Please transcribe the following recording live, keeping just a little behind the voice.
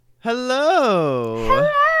Hello!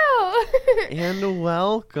 Hello! And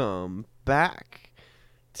welcome back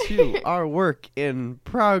to our work in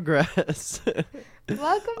progress.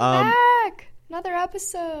 Welcome back! Another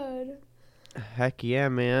episode. Heck yeah,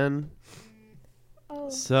 man. Oh,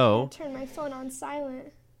 So, I turn my phone on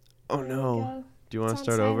silent. oh There we no. go. Do you want It's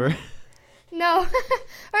to on start over? No.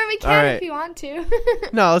 Or we can All right. if you want to.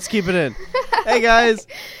 No, let's keep it in. Hey, guys.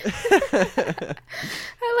 Hello,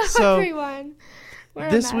 So, everyone. We're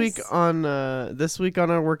a This mess. week on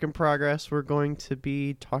our work in progress, we're going to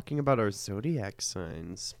be talking about our zodiac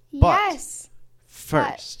signs. But Yes.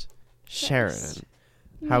 first, Sharon,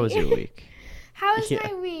 how was Me. your week? How was Yeah.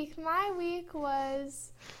 my week? My week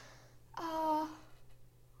was, hold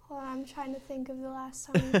on, I'm trying to think of the last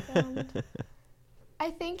time we filmed. I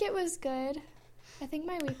think it was good. I think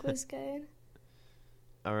my week was good.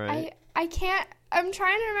 All right. I'm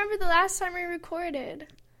trying to remember the last time we recorded.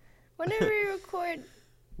 When did we record?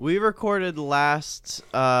 We recorded last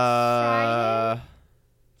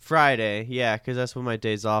Friday, yeah, because that's when my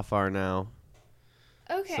days off are now.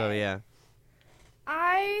 Okay. So yeah.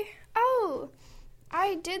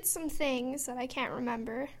 I did some things that I can't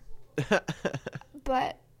remember.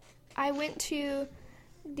 But I went to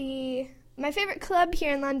my favorite club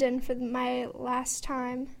here in London for my last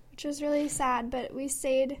time, which was really sad, but we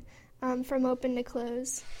stayed from open to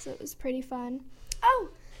close, so it was pretty fun. Oh,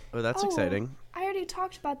 that's exciting. I already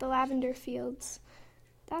talked about the lavender fields.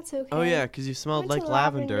 That's okay. Oh yeah, because you smelled Went like to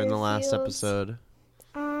lavender in the lavender last fields. episode.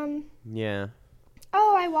 Yeah.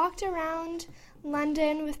 I walked around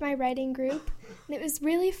London with my writing group, and it was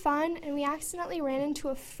really fun, and we accidentally ran into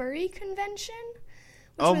a furry convention,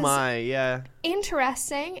 which Oh was my, yeah.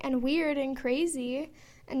 interesting and weird and crazy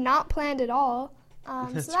and not planned at all.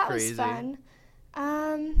 That's so that crazy. was fun.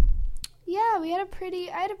 Yeah, I had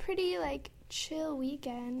a pretty like chill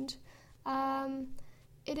weekend.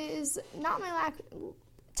 It is not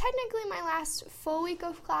technically my last full week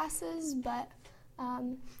of classes, but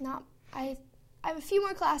I have a few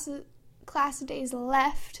more class days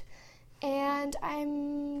left, and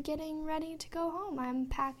I'm getting ready to go home. I'm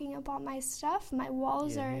packing up all my stuff. My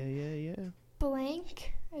walls are Yeah.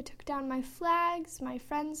 blank. I took down my flags, my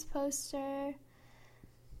friend's poster.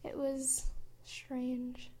 It was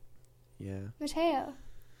strange. Yeah. Mateo,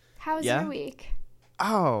 how was Yeah? your week?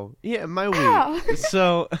 Oh, yeah, my week. Ow.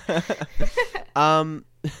 So,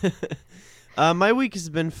 my week has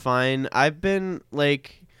been fine. I've been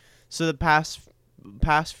the past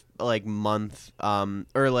like month,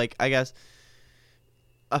 or like I guess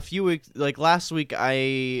a few weeks. Like last week,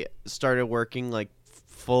 I started working like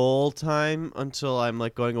full time until I'm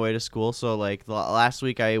like going away to school. So like last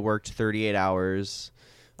week, I worked 38 hours.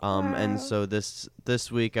 Wow. And so this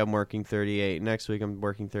week I'm working 38. Next week I'm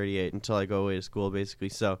working 38 until I go away to school, basically.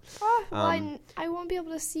 So, I won't be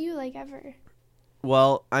able to see you like ever.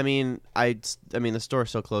 well, I mean, the store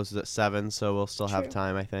still closes at 7, so we'll still have True.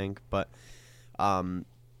 time, I think.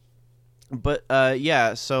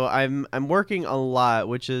 Yeah. So I'm working a lot,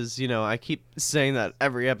 which is, I keep saying that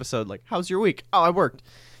every episode. Like, how's your week? Oh, I worked.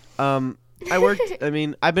 I worked. I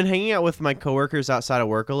mean, I've been hanging out with my coworkers outside of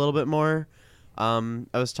work a little bit more. I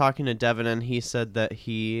was talking to Devin, and he said that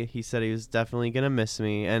he said he was definitely gonna miss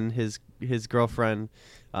me, and his girlfriend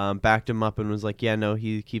backed him up and was like, yeah, no,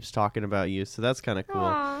 he keeps talking about you, so that's kind of cool.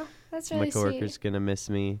 Aw, that's really My coworker's sweet. gonna miss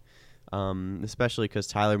me, especially because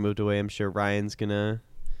Tyler moved away. I'm sure Ryan's gonna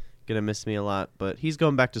miss me a lot, but he's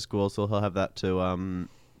going back to school, so he'll have that to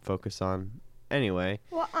focus on. Anyway,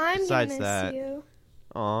 Well, I'm besides gonna that- miss you.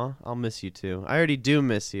 aw, I'll miss you too. I already do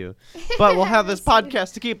miss you, but we'll have this Miss you.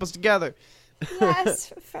 podcast to keep us together.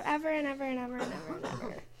 Yes, forever and ever and ever and ever and ever.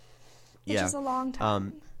 Which Yeah. is a long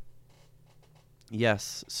time.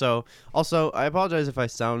 Yes. So, also, I apologize if I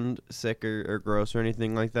sound sick or gross or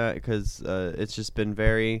anything like that, because it's just been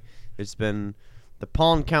the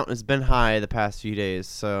pollen count has been high the past few days.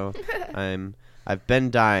 So, I've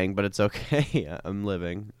been dying, but it's okay. I'm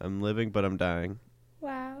living, but I'm dying.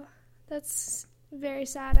 Wow, that's very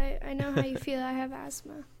sad. I know how you feel. I have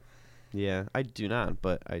asthma. Yeah, I do not,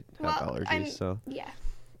 but I have allergies. So, Yeah.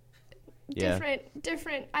 yeah.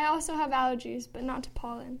 Different. I also have allergies, but not to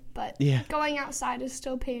pollen. But Yeah. going outside is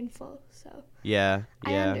still painful. So Yeah.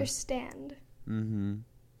 I understand. Mm-hmm.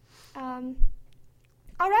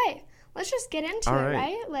 All right, let's just get into All it, right.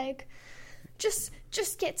 right? Like, just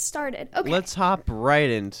get started. Okay. Let's hop right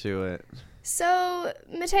into it. So,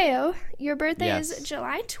 Mateo, your birthday Yes. is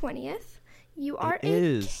July 20th. You are It a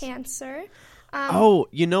is. Cancer. Oh,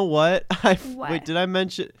 you know what? What? Wait, did I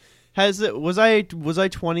mention? Was I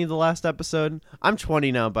 20 the last episode? I'm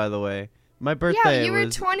 20 now, by the way. My birthday Yeah, you were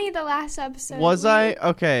was... 20 the last episode. Was I?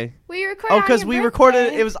 Okay. We recorded Oh, because we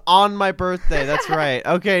recorded it was on my birthday. That's Yeah. right.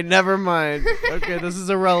 Okay, never mind. Okay, this is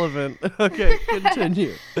irrelevant. Okay,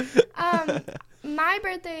 continue. My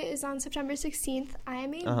birthday is on September 16th. I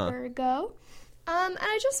am a Uh-huh. Virgo. And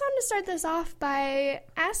I just wanted to start this off by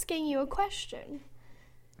asking you a question.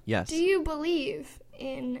 Yes. Do you believe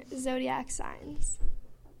in zodiac signs?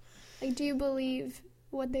 Like, do you believe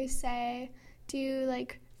what they say? Do you,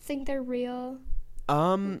 like, think they're real?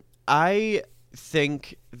 I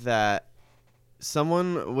think that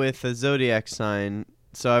someone with a zodiac sign,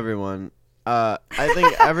 so everyone, I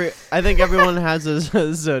think everyone has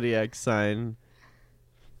a zodiac sign.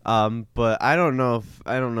 But I don't know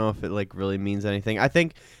if it like really means anything. I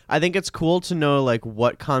think it's cool to know like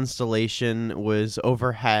what constellation was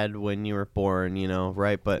overhead when you were born, you know,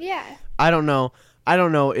 right? But Yeah. I don't know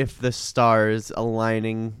if the stars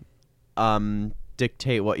aligning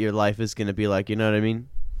dictate what your life is going to be like, you know what I mean?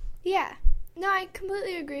 Yeah. No, I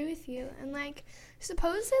completely agree with you. And, like,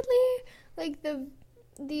 supposedly, like, the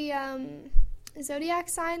zodiac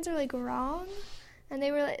signs are, like, wrong. And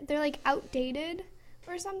they're, like, outdated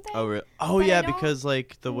or something. Oh, really? Oh, But I yeah, don't because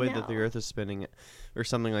like the way that the know. Earth is spinning, or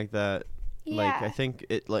something like that. Yeah. Like I think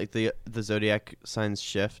it like the zodiac signs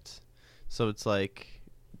shift, so it's like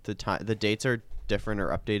the dates are different or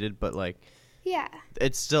updated, but like Yeah.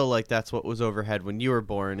 it's still like that's what was overhead when you were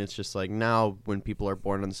born. It's just like now when people are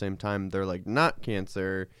born on the same time, they're like not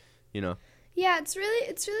Cancer, you know. Yeah, it's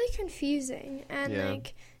really confusing. And, Yeah.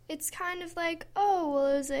 like, it's kind of like, oh, well,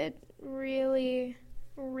 is it really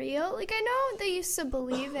real? Like, I know they used to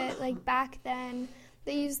believe it, like, back then.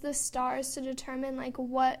 They used the stars to determine, like,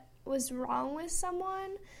 what was wrong with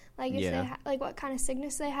someone. Like, if Yeah. they like, what kind of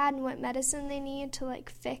sickness they had and what medicine they need to, like,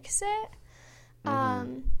 fix it.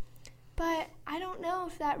 Mhm. But I don't know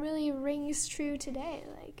if that really rings true today.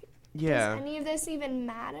 Like, Yeah, does any of this even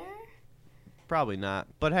matter? probably not.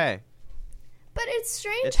 But hey, But it's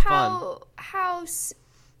strange It's how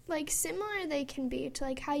like similar they can be to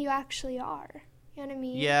like how you actually are. You know what I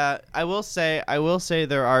mean? yeah, I will say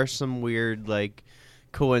there are some weird like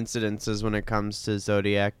coincidences when it comes to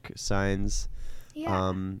zodiac signs.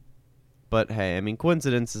 Yeah. But hey, I mean,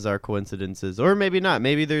 coincidences are coincidences, or maybe not.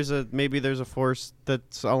 Maybe there's a force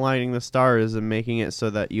that's aligning the stars and making it so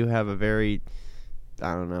that you have a very,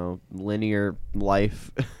 I don't know, linear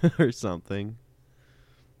life or something.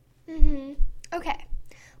 Okay.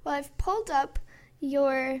 Well, I've pulled up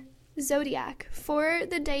your zodiac for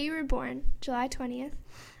the day you were born, July 20th.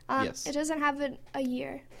 Yes. It doesn't have a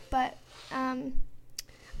year, but I'm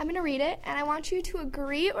going to read it, and I want you to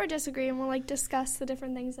agree or disagree, and we'll, like, discuss the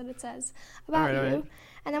different things that it says about All right. you.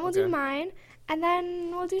 And then we'll Okay. do mine, and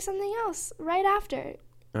then we'll do something else right after.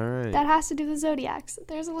 All right. That has to do with zodiacs.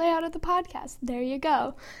 There's a layout of the podcast. There you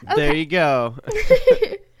go. There you go.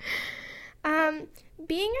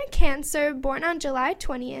 Being a Cancer born on July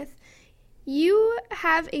 20th, you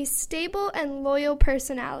have a stable and loyal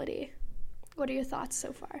personality. What are your thoughts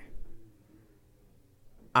so far?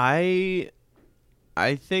 I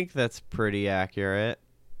think that's pretty accurate.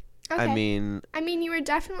 Okay. I mean, you were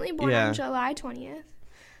definitely born Yeah. on July 20th.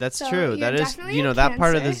 That So true. you're That is, definitely a that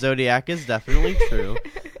part of the Cancer. zodiac is definitely true.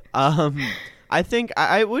 I think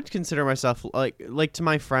I would consider myself like to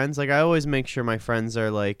my friends. Like I always make sure my friends are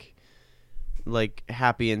like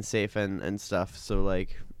happy and safe and stuff. So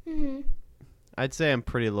like Mm-hmm. I'd say I'm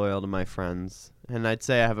pretty loyal to my friends, and I'd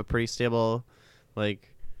say I have a pretty stable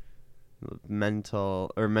like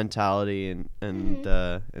mentality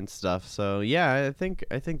and stuff. So yeah, I think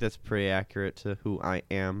that's pretty accurate to who I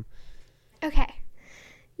am. Okay.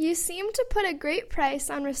 You seem to put a great price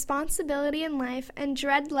on responsibility in life and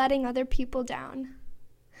dread letting other people down.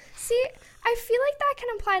 See, I feel like that can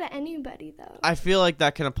apply to anybody, though. I feel like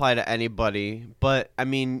that can apply to anybody, but I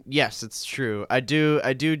mean, yes, it's true. I do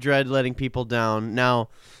dread letting people down. Now,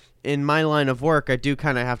 in my line of work, I do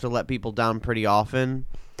kind of have to let people down pretty often.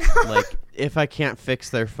 Like if I can't fix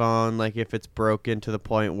their phone, like if it's broken to the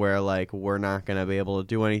point where like we're not going to be able to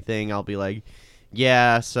do anything, I'll be like,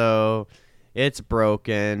 "Yeah, so it's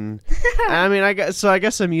broken." I mean, I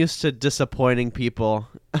guess I'm used to disappointing people.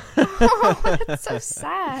 Oh, that's so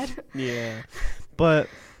sad. Yeah. But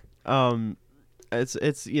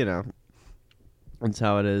it's you know, it's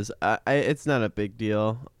how it is. It's not a big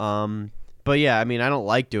deal. But yeah, I mean, I don't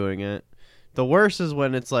like doing it. The worst is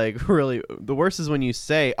when it's like really. The worst is when you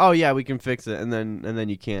say, "Oh yeah, we can fix it," and then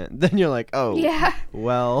you can't. Then you're like, "Oh, Yeah.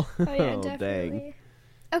 well, Oh, yeah, oh, dang." definitely.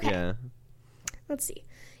 Okay. Yeah. Let's see.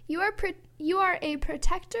 You are a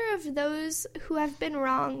protector of those who have been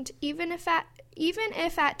wronged, even if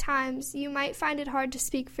at times you might find it hard to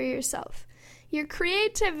speak for yourself. Your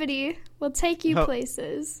creativity will take you Oh.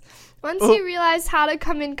 places once Oh. you realize how to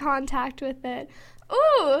come in contact with it.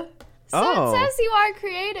 Ooh! So Oh. it says you are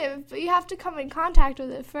creative, but you have to come in contact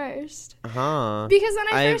with it first. Huh. Because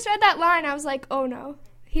when I first read that line, I was like, oh no,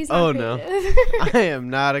 he's not Oh, no. creative. I am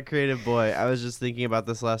not a creative boy. I was just thinking about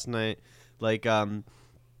this last night. Like,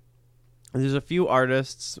 there's a few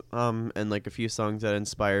artists, and like a few songs that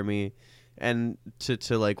inspire me, and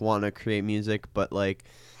to like want to create music. But like,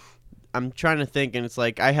 I'm trying to think, and it's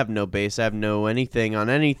like I have no base, I have no anything on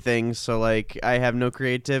anything, so like I have no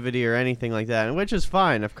creativity or anything like that, and which is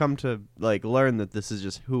fine. I've come to like learn that this is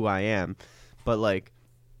just who I am. But like,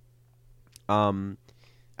 I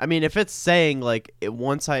mean, if it's saying like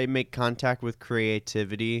once I make contact with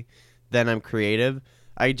creativity, then I'm creative.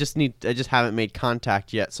 I just haven't made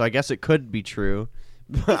contact yet, so I guess it could be true.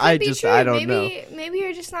 But I don't know. Maybe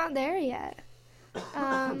you're just not there yet.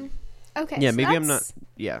 Okay. Yeah, so maybe I'm not.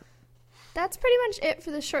 Yeah. That's pretty much it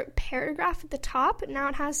for the short paragraph at the top. Now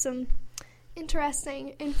it has some interesting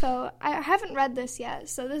info. I haven't read this yet,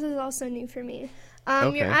 so this is also new for me.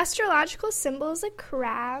 Okay. Your astrological symbol is a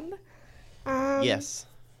crab. Yes.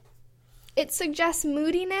 It suggests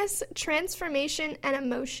moodiness, transformation, and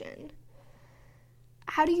emotion.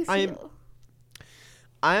 How do you feel?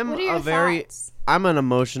 I'm What are your thoughts? I'm an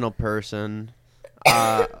emotional person.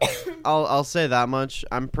 I'll say that much.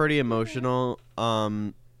 I'm pretty emotional.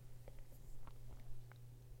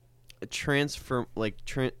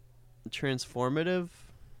 Transformative.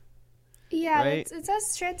 Yeah, right? it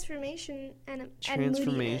says transformation and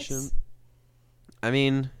Transformation. moodiness. I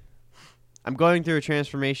mean, I'm going through a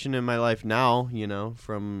transformation in my life now,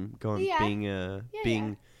 from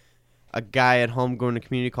being a guy at home going to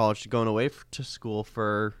community college to going away to school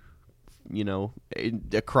for,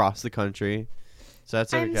 across the country. So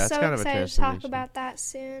that's kind of a transformation. I'm so excited to talk about that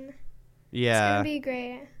soon. Yeah. It's going to be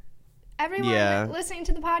great. Everyone listening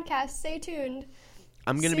to the podcast, stay tuned.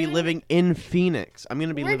 I'm going to be living in Phoenix. I'm going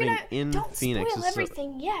to be living in don't Phoenix. Don't spoil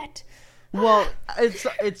everything yet. Well,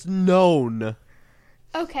 it's known.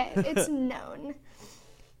 Okay, it's known.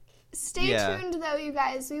 Stay Yeah. tuned, though, you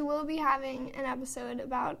guys. We will be having an episode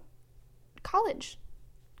about college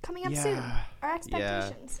coming up soon. Our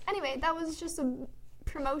expectations. Anyway, that was just a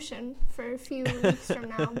promotion for a few weeks from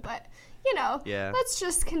now, but, let's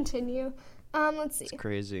just continue. Let's see. It's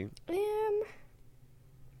crazy.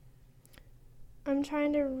 I'm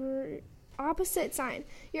trying to... opposite sign.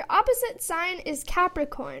 Your opposite sign is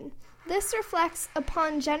Capricorn. This reflects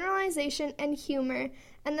upon generalization and humor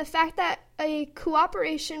and the fact that a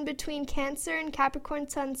cooperation between Cancer and Capricorn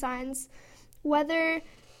sun signs, whether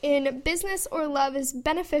in business or love, is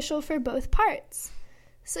beneficial for both parts.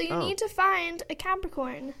 So you need to find a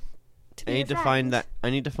Capricorn to be I your need to friend. find that. I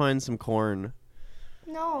need to find some corn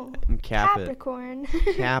No. and cap Capricorn.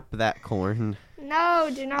 it. Cap that corn. No,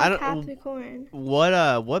 do not Capricorn.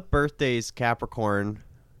 What birthday's Capricorn?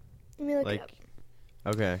 Let me look it up.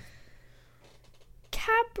 Okay.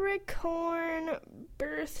 Capricorn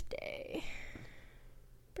birthday.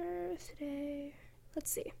 Let's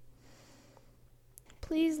see.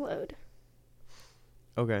 Please load.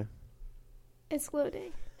 Okay. It's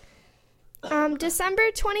loading. December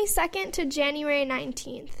 22nd to January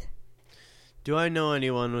 19th. Do I know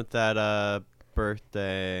anyone with that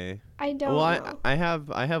birthday? I don't know. I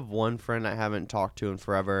have one friend I haven't talked to in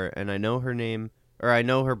forever, and I know her name, or I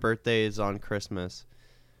know her birthday is on Christmas.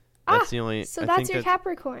 That's the only. So that's your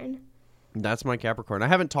Capricorn. That's my Capricorn. I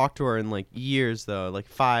haven't talked to her in like years though, like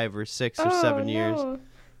 5 or 6 or 7 years.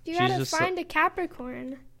 You gotta find a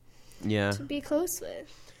Capricorn. Yeah. To be close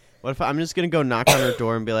with. What if I'm just gonna go knock on her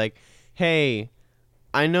door and be like, "Hey,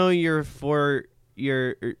 I know you're 3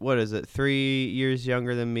 years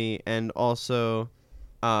younger than me, and also,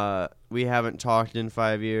 we haven't talked in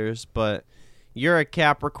 5 years, but you're a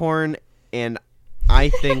Capricorn, and I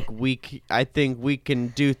think we can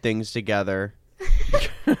do things together.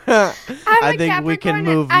 I think we can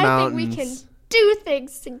move mountains. I think we can do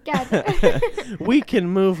things together. We can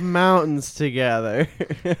move mountains together."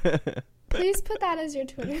 Please put that as your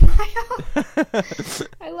Twitter bio.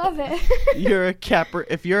 I love it.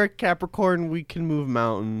 If you're a Capricorn, we can move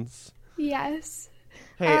mountains. Yes.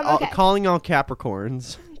 Hey, calling all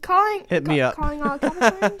Capricorns. Hit me up. Calling all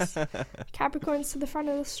Capricorns. Capricorns to the front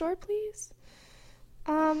of the store, please.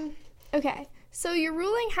 Okay. So your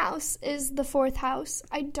ruling house is the 4th house.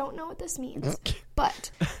 I don't know what this means,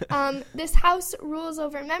 but this house rules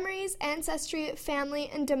over memories, ancestry, family,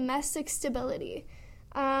 and domestic stability.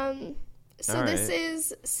 This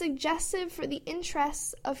is suggestive for the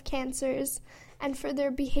interests of Cancers and for their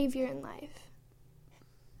behavior in life.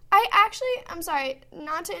 I'm sorry,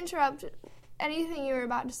 not to interrupt anything you were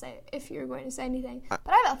about to say, if you were going to say anything. But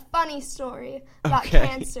I have a funny story about Okay.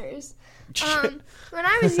 cancers. When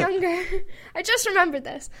I was younger, I just remembered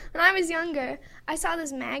this. When I was younger, I saw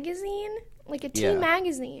this magazine, like a teen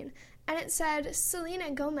magazine, and it said,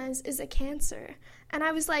 Selena Gomez is a Cancer. And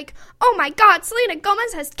I was like, oh my God, Selena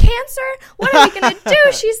Gomez has cancer? What are we going to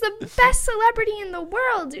do? She's the best celebrity in the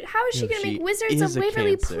world. How is she going to make Wizards of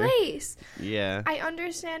Waverly Place? Yeah. I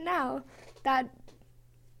understand now that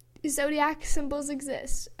zodiac symbols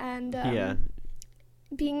exist. And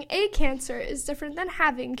being a Cancer is different than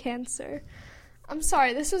having cancer. I'm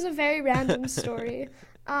sorry, this was a very random story.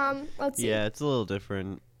 Let's see. Yeah, it's a little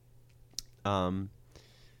different. But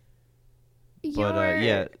Your-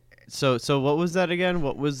 yeah. So what was that again?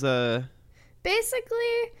 What was the...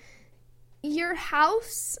 Basically, your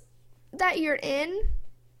house that you're in,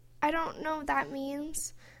 I don't know what that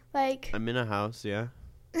means. Like, I'm in a house, yeah.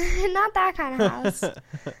 not that kind of house.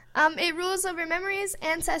 It rules over memories,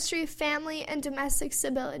 ancestry, family, and domestic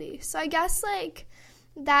stability. So I guess, like,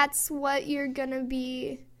 that's what you're going to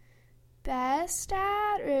be best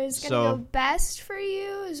at, or is going to go best for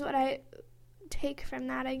you, is what I take from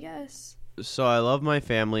that, I guess. So I love my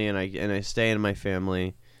family, and I stay in my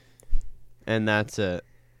family, and that's it.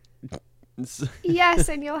 Yes,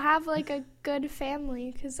 and you'll have, like, a good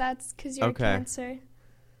family, because you're a Cancer.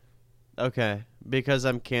 Okay, because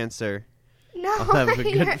I'm Cancer. No, I'll have a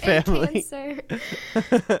good you're family. a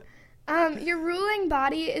Cancer. Your ruling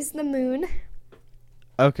body is the moon.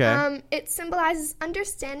 Okay. It symbolizes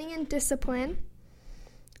understanding and discipline.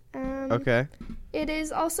 Okay. It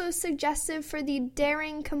is also suggestive for the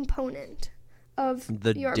daring component of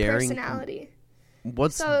The your daring personality.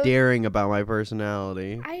 What's So- daring about my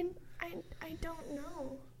personality? I don't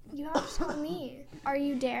know. You have to tell me. Are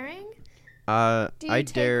you daring? Do you I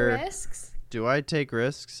take dare. risks? Do I take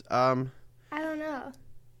risks? I don't know.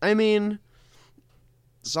 I mean,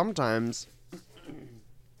 sometimes.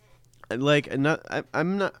 Like, I'm not.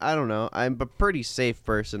 I don't know. I'm a pretty safe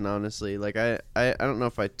person, honestly. Like, I don't know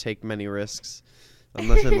if I take many risks,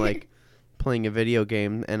 unless I'm like playing a video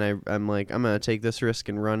game and I'm like, I'm gonna take this risk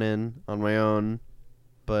and run in on my own.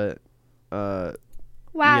 But Wow,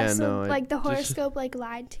 yeah, so no, like the just- horoscope like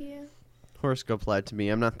lied to you? horoscope lied to me.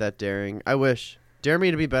 I'm not that daring. I wish. Dare me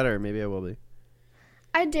to be better. Maybe I will be.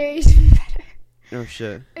 I dare you to be better. Oh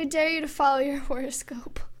shit. I dare you to follow your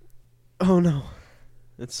horoscope. Oh no.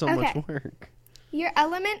 It's so much Okay. work. Your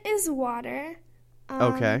element is water.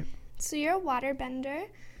 Okay. So you're a waterbender.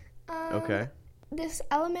 Okay. This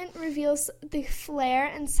element reveals the flair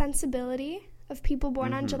and sensibility of people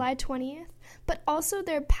born on July 20th, but also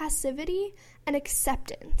their passivity and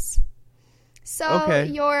acceptance. So Okay.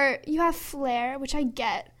 you have flair, which I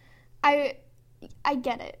get. I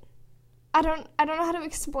get it. I don't know how to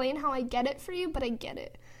explain how I get it for you, but I get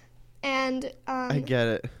it. And I get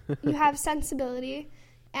it. you have sensibility,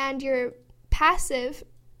 and you're passive,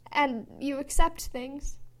 and you accept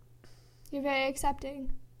things. You're very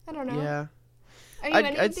accepting. I don't know. Yeah. Are you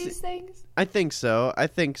any I'd of these things? I think so.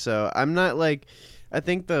 I'm not like. I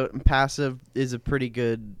think the passive is a pretty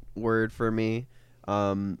good word for me.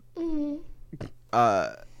 Mm-hmm.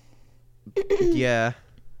 Yeah.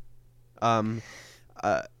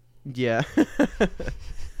 Yeah.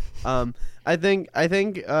 I think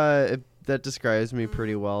that describes me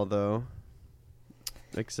pretty well, though.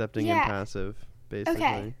 Accepting and Yeah. passive, basically.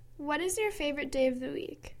 Okay. What is your favorite day of the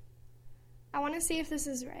week? I want to see if this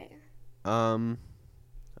is right.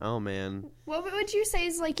 Oh man, What would you say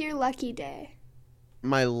is like your lucky day?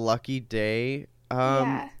 my lucky day.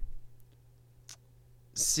 Yeah.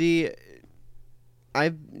 See,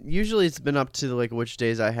 I've usually it's been up to like which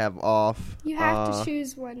days I have off. You have to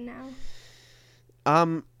choose one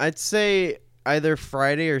now. I'd say either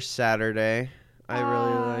Friday or Saturday.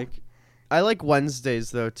 I like Wednesdays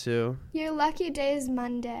though too. Your lucky day is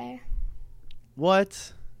Monday.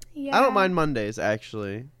 What? Yeah. I don't mind Mondays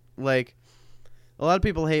actually. Like a lot of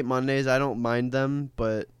people hate Mondays. I don't mind them,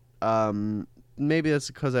 but maybe that's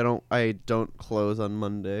because I don't close on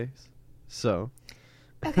Mondays. So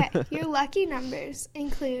Okay, your lucky numbers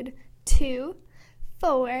include 2,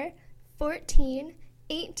 4, 14,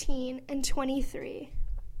 18, and 23.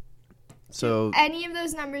 so Any of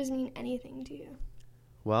those numbers mean anything to you?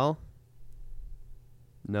 well,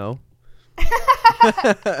 no.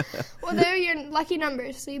 Well, they're your lucky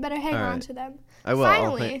numbers, so you better hang All on right. to them. I will.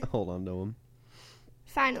 Finally. Hold on to them.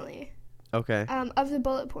 Finally, Okay. of the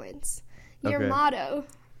bullet points, your Okay. motto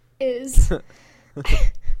is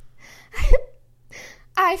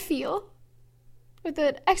I feel, with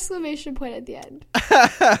an exclamation point at the end.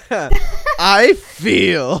 I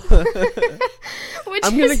feel. Which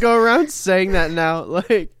I'm is, gonna go around saying that now.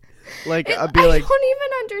 Like, Like I I'd be like, don't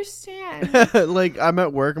even understand. like I'm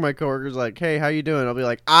at work and my coworker's like, "Hey, how you doing?" I'll be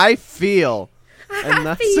like, "I feel," and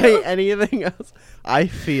not feel. say anything else. I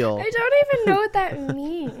feel. I don't even know what that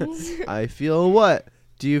means. I feel what?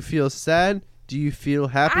 Do you feel sad? Do you feel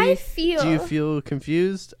happy? I feel. Do you feel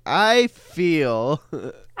confused? I feel.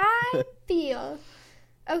 I feel.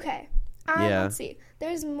 Okay. Yeah. Let's see.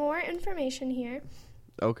 There's more information here.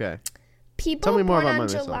 Okay. People Tell me more born about on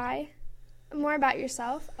myself. July. More about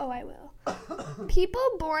yourself? Oh, I will. People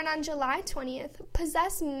born on July 20th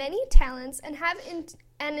possess many talents and have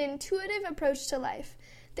an intuitive approach to life.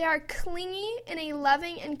 They are clingy in a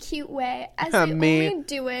loving and cute way, as they only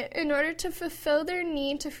do it in order to fulfill their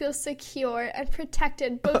need to feel secure and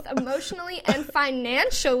protected both emotionally and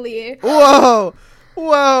financially. Whoa!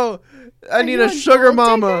 Whoa! I need you a sugar gold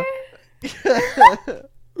mama.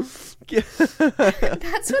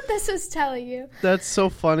 That's what this is telling you. That's so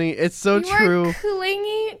funny. It's so You true. are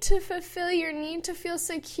clingy to fulfill your need to feel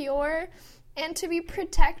secure and to be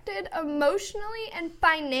protected emotionally and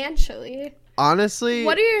financially. Honestly,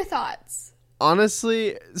 What are your thoughts?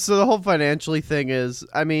 honestly, so the whole financially thing is,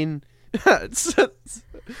 I mean, it's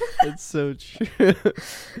so true.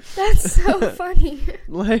 That's so funny.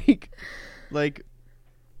 like,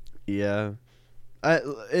 yeah.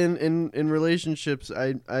 In relationships,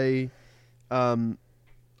 I don't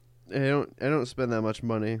spend that much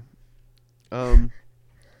money.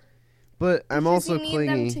 But I'm Because also you need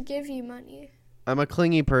clingy. them to give you money. I'm a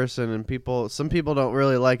clingy person, and some people don't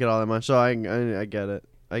really like it all that much. So I get it.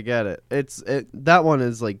 I get it. That one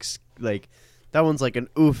is like that one's like an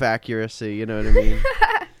oof accuracy. You know what I mean?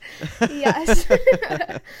 Yes. Do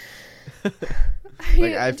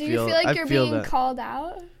you feel like I you're feel being that. called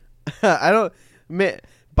out? I don't.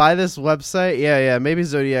 By this website, yeah. Maybe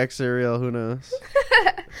zodiacs are real. Who knows?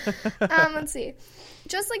 Let's see.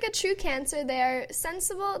 Just like a true Cancer, they are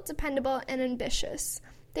sensible, dependable, and ambitious.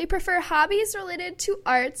 They prefer hobbies related to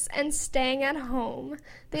arts and staying at home.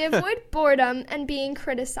 They avoid boredom and being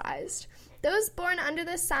criticized. Those born under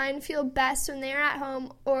this sign feel best when they are at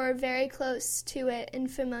home or very close to it in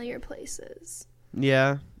familiar places.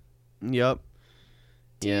 Yeah. Yep.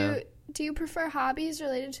 Yeah. Do you prefer hobbies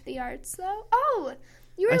related to the arts, though? Oh,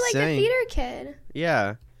 you were I like sang. a theater kid.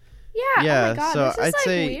 Yeah. Yeah. Yeah, Oh my god, so this is I'd like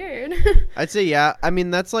say- weird. I'd say yeah. I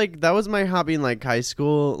mean, that was my hobby in like high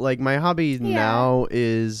school. Like my hobby now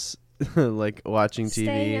is like watching TV.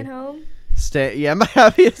 Staying at home. My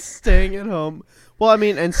hobby is staying at home. Well, I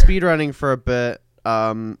mean, and speedrunning for a bit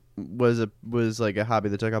was like a hobby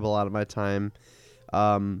that took up a lot of my time.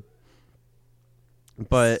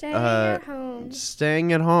 But Staying at home.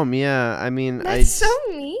 staying at home, yeah. I mean, That's so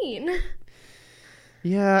mean.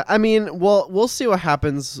 yeah, I mean, well, we'll see what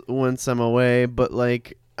happens once I'm away, but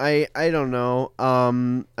like I don't know.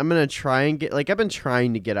 I'm going to try and get I've been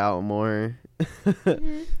trying to get out more.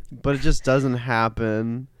 Mhm. But it just doesn't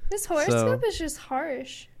happen. This horoscope is just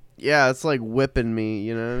harsh. Yeah, it's like whipping me,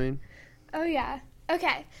 you know what I mean? Oh, yeah.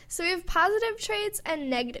 Okay, so we have positive traits and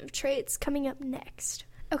negative traits coming up next.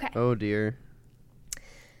 Okay. Oh dear.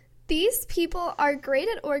 These people are great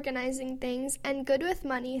at organizing things and good with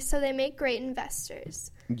money, so they make great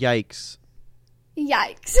investors. Yikes.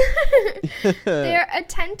 Yikes. They're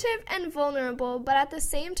attentive and vulnerable, but at the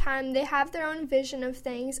same time, they have their own vision of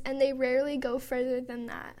things, and they rarely go further than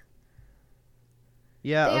that.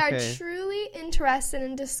 Yeah, They okay. are truly interested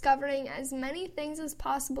in discovering as many things as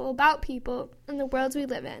possible about people in the world we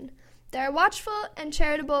live in. They are watchful and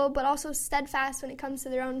charitable, but also steadfast when it comes to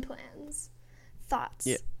their own plans. Thoughts?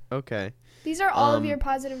 Yeah. Okay. These are all of your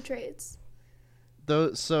positive traits.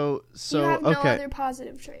 Those so You have no okay. other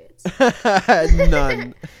positive traits.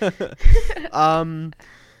 None.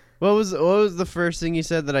 What was the first thing you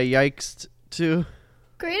said that I yikesed to?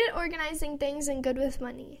 Great at organizing things and good with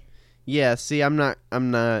money. Yeah, see, I'm not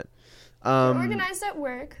You're organized at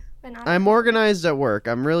work, but not I'm organized at work.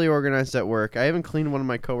 I'm really organized at work. I even cleaned one of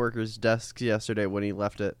my coworkers' desks yesterday when he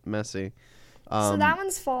left it messy. so that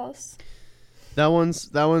one's false. That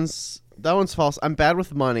one's false. I'm bad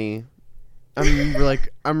with money.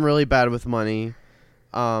 I'm really bad with money.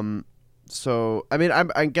 So I mean,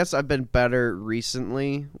 I guess I've been better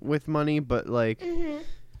recently with money, but like,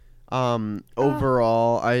 Mm-hmm.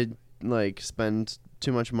 overall, I like spend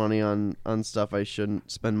too much money on stuff I shouldn't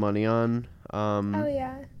spend money on. Oh,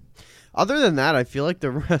 yeah. Other than that, I feel like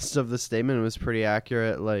the rest of the statement was pretty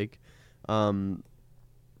accurate. Like,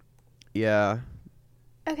 yeah.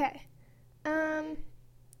 Okay.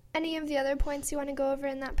 Any of the other points you want to go over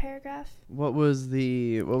in that paragraph? What was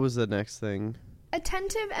the next thing?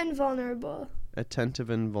 Attentive and vulnerable. Attentive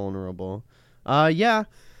and vulnerable. Yeah.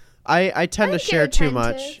 I tend I to think you're share too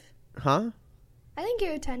much. attentive. Huh? I think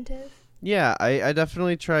you're attentive. Yeah, I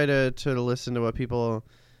definitely try to listen to what people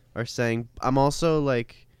are saying. I'm also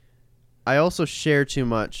like, I also share too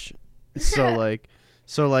much, so like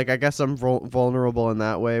I guess I'm vulnerable in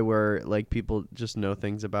that way where like people just know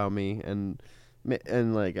things about me and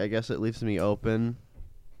like I guess it leaves me open.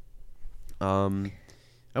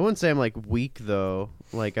 I wouldn't say I'm like weak though.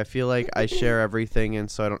 Like I feel like I share everything and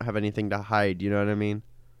so I don't have anything to hide. You know what I mean?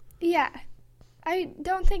 Yeah. I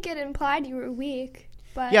don't think it implied you were weak,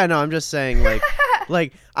 but Yeah, no, I'm just saying like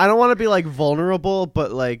like I don't want to be like vulnerable,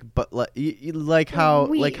 but like like how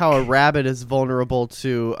Weak. a rabbit is vulnerable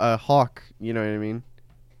to a hawk. You know what I mean?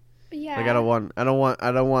 yeah. Like I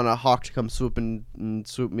don't want a hawk to come swoop and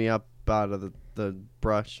swoop me up out of the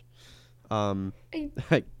brush. I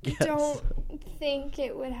guess. Don't think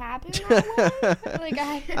it would happen that way. Like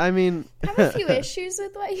I mean, have a few issues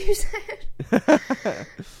with what you said.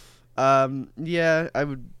 Yeah,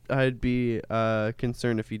 I'd be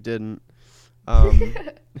concerned if you didn't.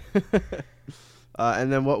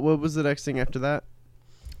 And then what was the next thing after that?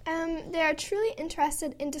 They are truly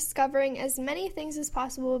interested in discovering as many things as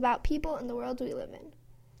possible about people and the world we live in.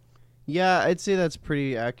 Yeah, I'd say that's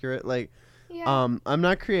pretty accurate. Like, Yeah. I'm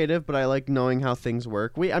not creative, but I like knowing how things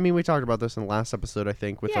work. We talked about this in the last episode, I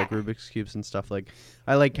think, with like Yeah. Rubik's cubes and stuff. Like,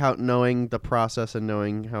 I like how knowing the process and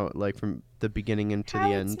knowing how, like, from the beginning into How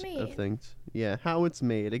the it's end of made. things. Yeah, how it's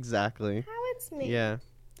made, exactly. How it's made. Yeah,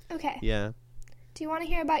 Okay. yeah. Do you want to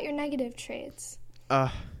hear about your negative traits?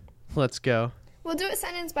 Let's go. We'll do it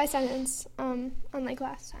sentence by sentence, unlike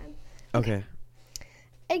last time. Okay.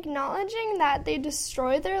 Acknowledging that they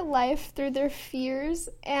destroy their life through their fears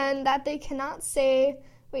and that they cannot say,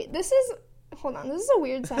 this is a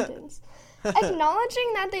weird sentence.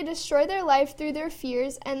 Acknowledging that they destroy their life through their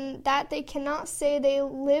fears and that they cannot say they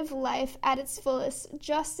live life at its fullest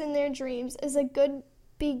just in their dreams is a good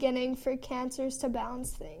beginning for cancers to balance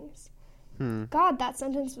things. God, that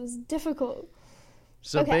sentence was difficult.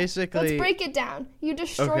 So Okay, basically, let's break it down. You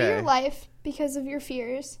destroy Okay. your life because of your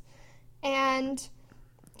fears, and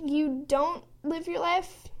you don't live your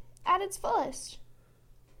life at its fullest.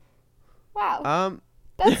 Wow,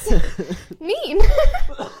 that's mean.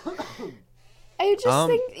 I just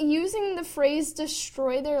think using the phrase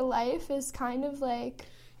 "destroy their life" is kind of like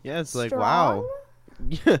yeah, it's like strong.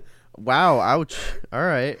 wow, wow, ouch. All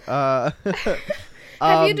right.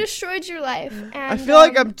 Have you destroyed your life? And, I feel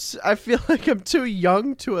like I'm too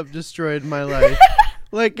young to have destroyed my life.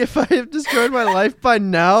 Like if I have destroyed my life by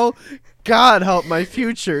now, God help my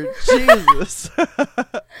future. Jesus.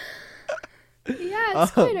 Yeah,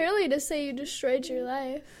 it's quite early to say you destroyed your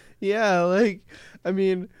life. Yeah, like I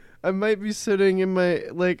mean, I might be sitting in my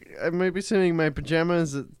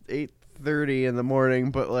pajamas at 8:30 in the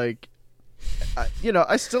morning, but like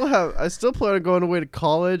I still plan on going away to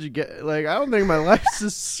college and get like I don't think my life's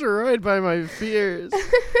destroyed by my fears.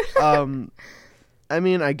 I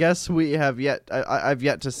mean, I guess I've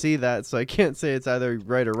yet to see that, so I can't say it's either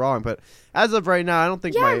right or wrong, but as of right now, I don't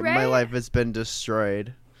think Yeah, my right? life has been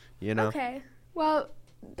destroyed, you know. Okay. Well,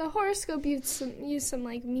 the horoscope used some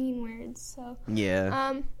like mean words, so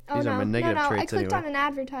Yeah. oh These no, are my negative I traits clicked anyway. on an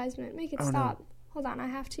advertisement. Make it Oh, no. stop. Hold on, I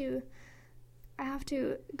have to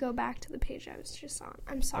go back to the page I was just on.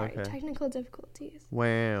 I'm sorry. Okay. Technical difficulties.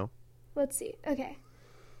 Wow. Let's see. Okay.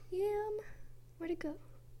 Where'd it go?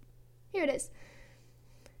 Here it is.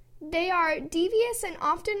 They are devious and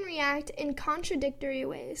often react in contradictory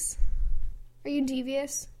ways. Are you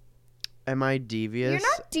devious? Am I devious?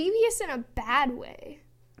 You're not devious in a bad way.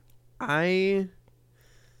 I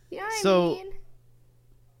You know what So- I mean?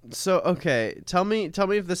 So okay, tell me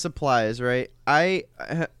if this applies, right? I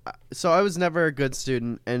was never a good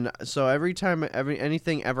student, and so every time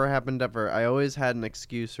anything ever happened I always had an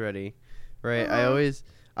excuse ready, right? Uh-huh.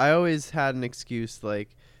 I always had an excuse,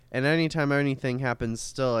 like, and anytime anything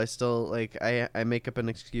happens, I make up an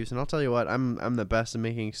excuse, and I'll tell you what, I'm the best at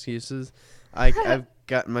making excuses. I've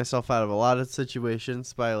gotten myself out of a lot of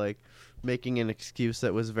situations by like making an excuse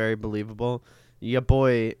that was very believable. Your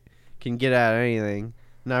boy can get at anything.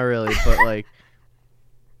 Not really, but like,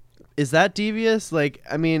 is that devious? Like,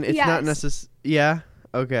 I mean, it's not Yes. necessary. Yeah.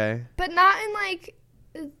 Okay. But not in like,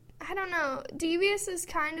 I don't know. Devious is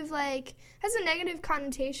kind of like, has a negative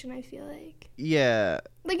connotation, I feel like. Yeah.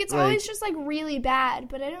 Like, it's Like- always just like really bad,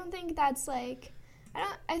 but I don't think that's like,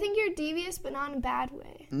 I think you're devious, but not in a bad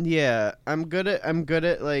way. Yeah. I'm good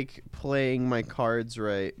at like playing my cards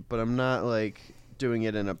right, but I'm not like doing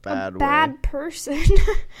it in a bad way. Bad person.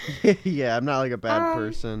 Yeah, I'm not like a bad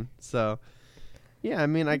person. So, yeah, I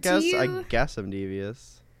mean, I guess I'm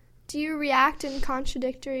devious. Do you react in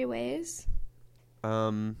contradictory ways?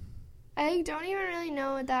 Um, I I don't even really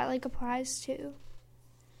know what that like applies to.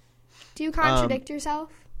 Do you contradict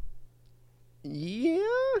yourself? Yeah,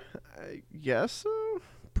 I guess so.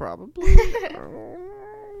 Probably.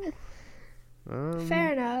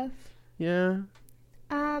 Fair enough. Yeah.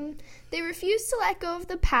 They refuse to let go of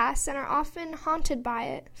the past and are often haunted by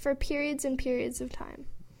it for periods and periods of time.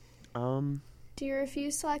 Do you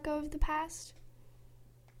refuse to let go of the past?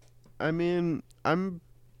 I mean, I'm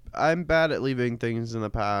bad at leaving things in the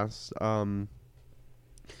past.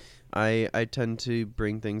 I tend to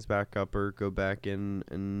bring things back up or go back in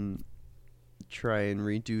and try and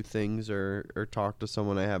redo things or talk to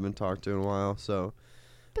someone I haven't talked to in a while. So,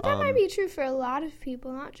 but that might be true for a lot of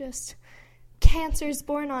people, not just Cancers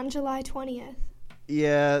born on July 20th.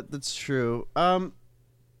 Yeah, that's true. Yeah,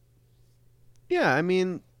 I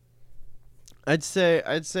mean, I'd say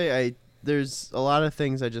there's a lot of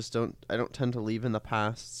things I don't tend to leave in the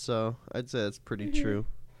past, so I'd say that's pretty true.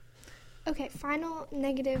 Okay, final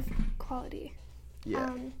negative quality.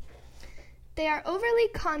 Yeah. They are overly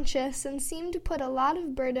conscious and seem to put a lot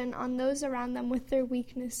of burden on those around them with their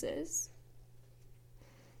weaknesses.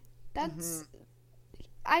 That's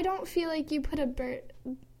I don't feel like you put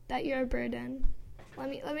that you're a burden. Let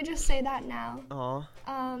me just say that now.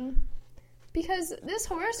 Because this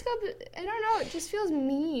horoscope, I don't know, it just feels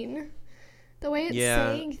mean. The way it's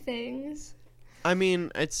saying things. I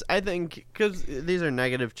mean, I think, because these are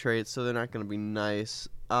negative traits, so they're not going to be nice.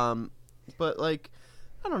 But, like,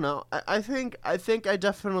 I don't know. I think I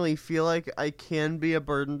definitely feel like I can be a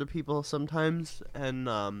burden to people sometimes. And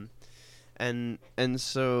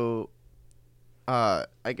so, I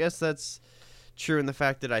guess that's true in the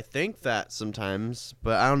fact that I think that sometimes.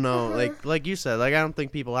 But I don't know, like you said, like, I don't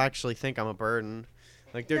think people actually think I'm a burden.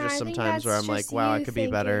 Like, there are just some times where I'm like, wow, I could be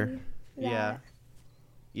better. Yeah.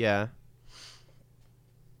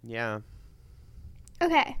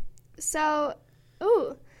 Okay, so,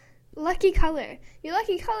 lucky color. Your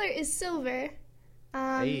lucky color is silver.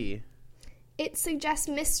 Hey. It suggests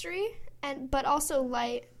mystery, but also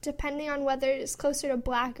light, depending on whether it's closer to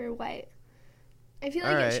black or white. I feel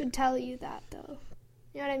like it should tell you that, though.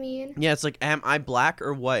 You know what I mean? Yeah, it's like, am I black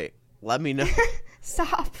or white? Let me know.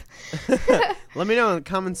 Stop. Let me know in the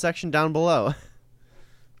comment section down below.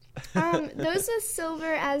 Those with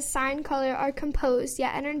silver as sign color are composed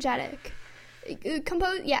yet energetic.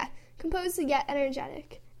 Composed yet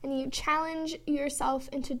energetic. And you challenge yourself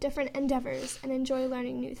into different endeavors and enjoy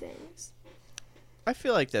learning new things. I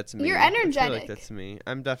feel like that's me. You're energetic. I feel like that's me.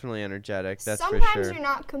 I'm definitely energetic. That's Sometimes for sure. You're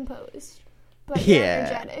not composed, but you're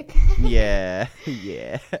energetic. Yeah.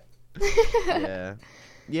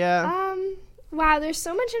 Wow, there's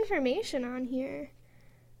so much information on here.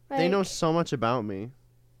 Like, they know so much about me.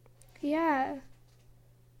 Yeah.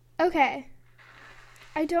 Okay.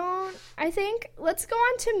 I think let's go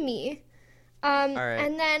on to me. All right.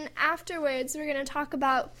 And then afterwards we're going to talk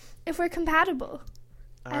about if we're compatible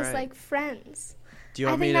like friends. Do you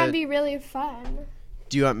want I think that'd be really fun.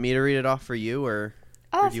 Do you want me to read it off for you or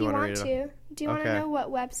if you want to. Do you want to know what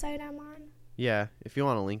website I'm on? Yeah, if you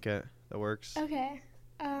want to link it, that works. Okay.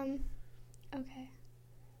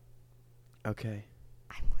 Okay.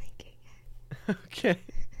 I'm linking it. Okay.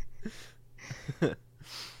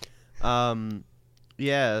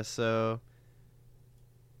 Yeah, so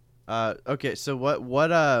okay, so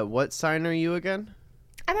what sign are you again?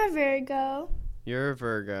 I'm a Virgo. You're a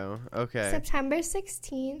Virgo. Okay. September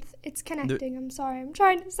 16th. It's connecting. I'm sorry. I'm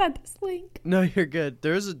trying to send this link. No, you're good.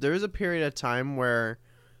 There was a period of time where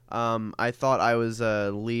I thought I was a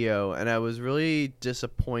Leo, and I was really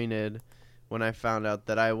disappointed when I found out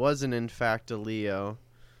that I wasn't in fact a Leo.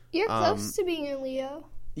 You're close to being a Leo.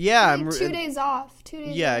 Yeah, I'm 2 days off. 2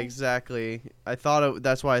 days. Yeah, off. Exactly.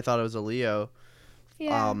 That's why I thought it was a Leo.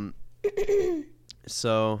 Yeah.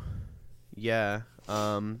 So, yeah.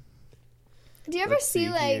 Do you ever see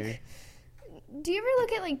like? Do you ever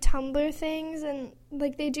look at like Tumblr things and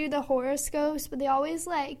like they do the horoscopes, but they always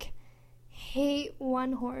like hate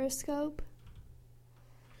one horoscope?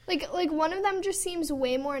 Like one of them just seems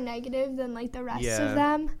way more negative than like the rest of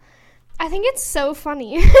them. I think it's so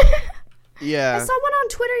funny. Yeah. I saw one on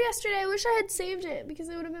Twitter yesterday. I wish I had saved it because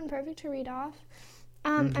it would have been perfect to read off.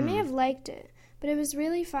 I may have liked it, but it was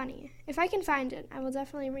really funny. If I can find it, I will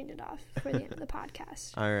definitely read it off for the end of the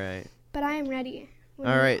podcast. All right. But I am ready.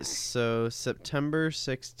 All right. So September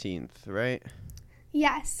 16th, right?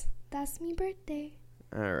 Yes. That's my birthday.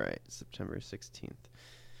 All right. September 16th.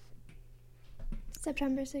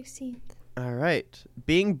 September 16th. All right.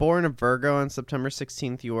 Being born a Virgo on September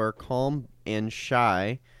 16th, you are calm and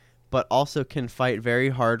shy, but also can fight very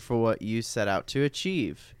hard for what you set out to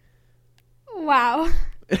achieve. Wow.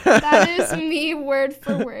 That is me word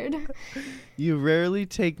for word. You rarely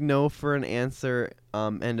take no for an answer,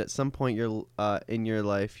 and at some point in your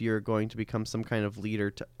life, you're going to become some kind of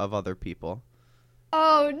leader of other people.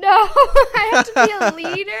 Oh, no. I have to be a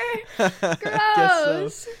leader? Guess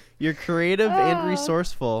Gross. so. You're creative and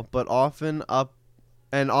resourceful, but often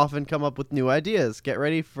come up with new ideas. Get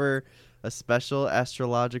ready for a special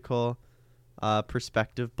astrological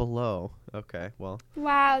perspective below. Okay, well.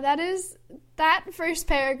 Wow, that first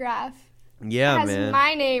paragraph Yeah, has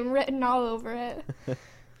my name written all over it.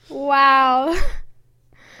 Wow.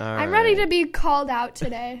 I'm ready to be called out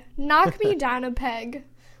today. Knock me down a peg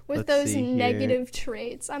with those negative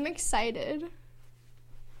traits. I'm excited.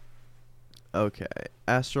 Okay.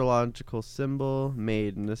 Astrological symbol,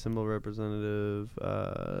 maiden, the symbol representative.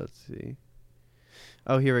 Let's see.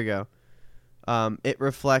 Oh, here we go. It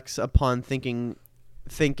reflects upon thinking,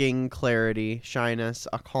 clarity, shyness,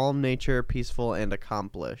 a calm nature, peaceful, and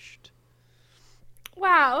accomplished.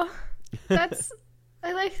 Wow.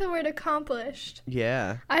 I like the word accomplished.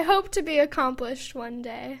 Yeah. I hope to be accomplished one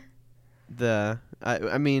day.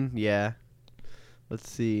 I mean, yeah. Let's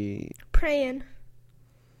see. Praying.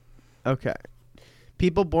 Okay.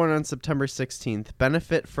 People born on September 16th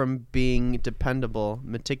benefit from being dependable,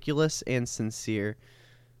 meticulous, and sincere.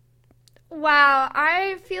 Wow,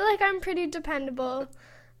 I feel like I'm pretty dependable.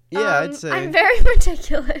 Yeah, I'd say. I'm very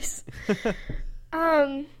meticulous.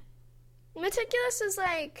 Meticulous is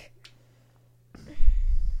like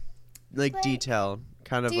detailed,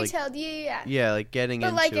 kind of detailed, yeah. Yeah, like getting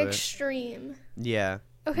into like it. extreme. Yeah.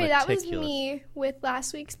 Okay, that was me with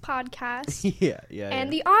last week's podcast. yeah.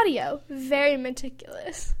 And the audio, very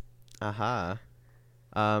meticulous. Aha.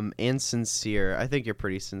 And sincere. I think you're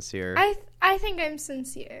pretty sincere. I think I'm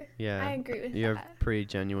sincere. Yeah. I agree with that. You're a pretty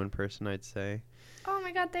genuine person, I'd say. Oh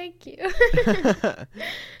my god, thank you.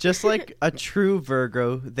 Just like a true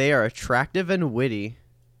Virgo, they are attractive and witty.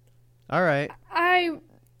 All right. I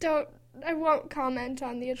won't comment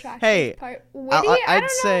on the attractive part. Witty? I'd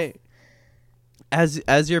say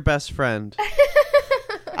as your best friend,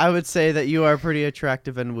 I would say that you are pretty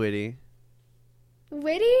attractive and witty.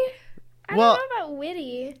 Witty? I don't know about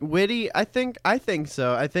witty. Witty, I think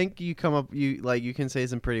so. I think you can say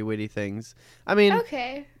some pretty witty things. I mean,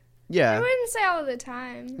 okay. Yeah. I wouldn't say all the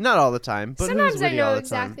time. Not all the time, but sometimes who's witty I know all the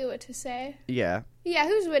exactly time? what to say. Yeah. Yeah,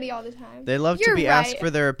 who's witty all the time? They love to be asked for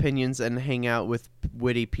their opinions and hang out with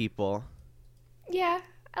witty people. Yeah,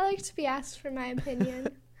 I like to be asked for my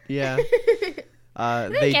opinion. Yeah. I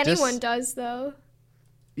think anyone does, though.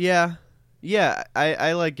 Yeah. Yeah,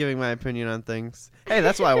 I like giving my opinion on things. Hey,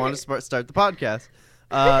 that's why I want to start the podcast.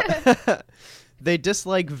 They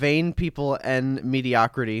dislike vain people and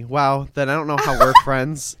mediocrity. Wow, then I don't know how we're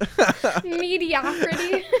friends.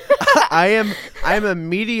 Mediocrity? I'm a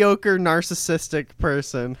mediocre narcissistic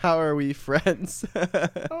person. How are we friends?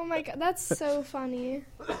 Oh my god, that's so funny.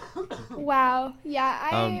 Wow. Yeah,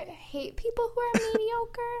 I hate people who are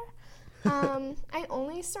mediocre. I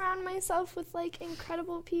only surround myself with like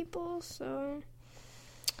incredible people, so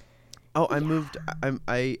Oh,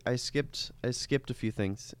 I skipped a few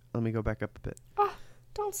things. Let me go back up a bit. Oh,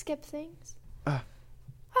 don't skip things.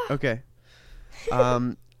 Okay.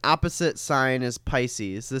 Opposite sign is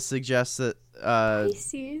Pisces. This suggests that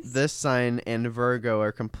Pisces. This sign and Virgo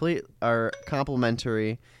are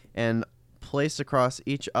complementary and placed across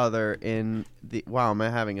each other in the am I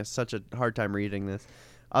having such a hard time reading this?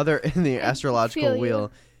 In the astrological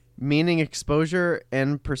wheel. Meaning exposure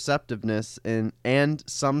and perceptiveness and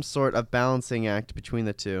some sort of balancing act between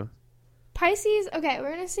the two. Pisces. Okay,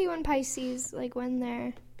 we're gonna see when Pisces, like when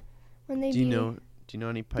they. Do you know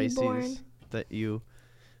any Pisces that you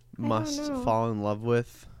must fall in love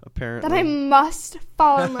with? Apparently, that I must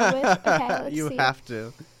fall in love with. Okay, let's see. You have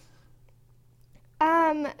to.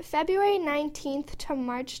 February 19th to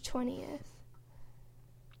March 20th.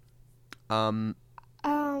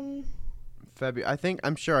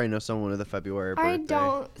 I'm sure I know someone with a February birthday. I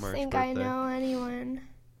don't think I know anyone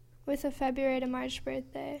with a February to March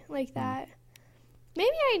birthday like that.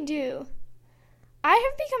 Maybe I do. I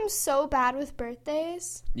have become so bad with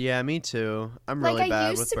birthdays. Yeah, me too. I'm really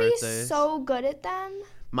bad with birthdays. I used to be so good at them.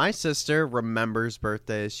 My sister remembers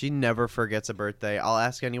birthdays. She never forgets a birthday. I'll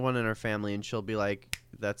ask anyone in her family and she'll be like,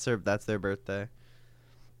 that's their birthday.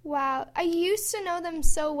 Wow. I used to know them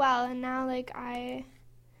so well and now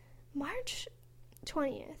March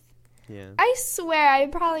 20th. Yeah. I swear I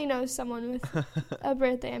probably know someone with a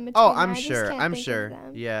birthday in between. Oh, I'm sure.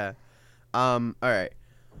 Yeah. All right.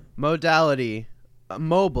 Modality.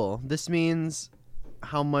 Mobile. This means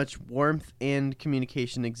how much warmth and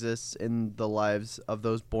communication exists in the lives of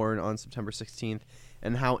those born on September 16th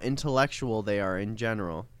and how intellectual they are in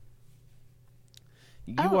general.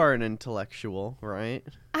 You Oh. are an intellectual, right?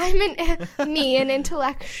 an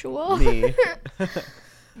intellectual. Me.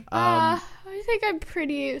 I think I'm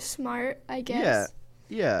pretty smart, I guess.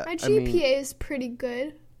 Yeah. My GPA is pretty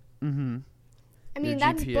good. Mm-hmm. I mean, Your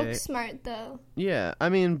that's GPA. book smart, though. Yeah, I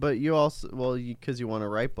mean, but you also, well, because you want to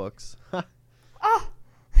write books. Oh,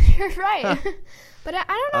 you're right. But I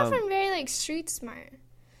don't know if I'm very, like, street smart.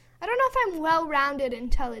 I don't know if I'm well-rounded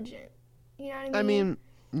intelligent. You know what I mean?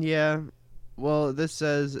 Yeah. Well, this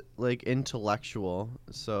says, like, intellectual,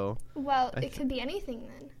 so Well, it could be anything,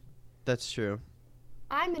 then. that's true.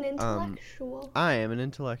 I'm an intellectual. I am an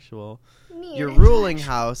intellectual. Me, Your an ruling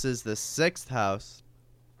intellectual. house is the 6th house.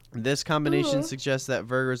 This combination Ooh. suggests that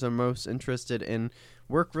Virgos are most interested in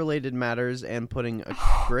work-related matters and putting a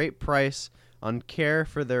great price on care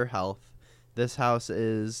for their health. This house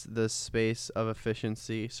is the space of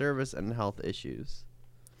efficiency, service, and health issues.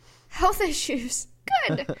 Health issues.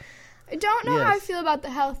 Good. I don't know how I Yes. feel about the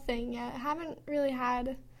health thing yet. I haven't really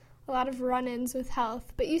had a lot of run-ins with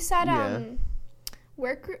health. But you said Yeah.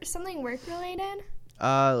 something work-related?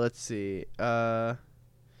 Let's see.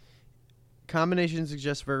 Combination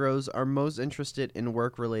suggests Virgos are most interested in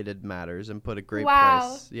work-related matters and put a great Wow.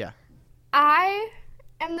 price. Yeah. I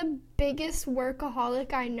am the biggest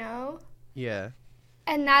workaholic I know, Yeah.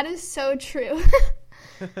 and that is so true.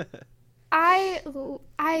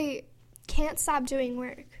 I can't stop doing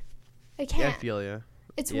work. I Yeah, I can't. feel you.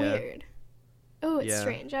 It's yeah. weird. Oh, it's Yeah.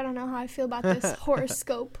 strange. I don't know how I feel about this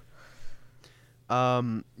horoscope.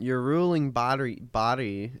 Your ruling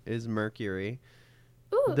body is Mercury.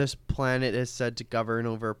 Ooh. This planet is said to govern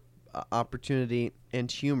over opportunity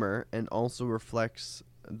and humor, and also reflects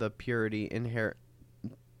the purity inheritance.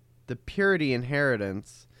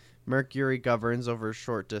 Mercury governs over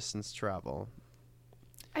short distance travel.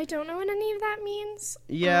 I don't know what any of that means.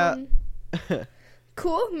 Yeah.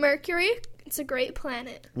 Cool. Mercury. It's a great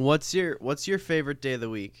planet. What's your favorite day of the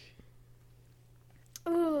week?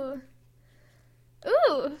 Ooh.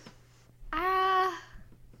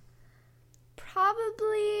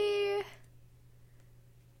 Probably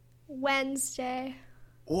Wednesday.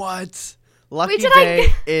 What? Lucky did I day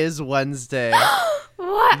get- is Wednesday.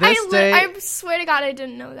 What? This day- I swear to God, I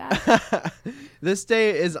didn't know that. This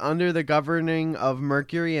day is under the governing of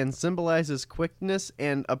Mercury and symbolizes quickness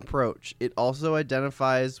and approach. It also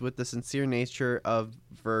identifies with the sincere nature of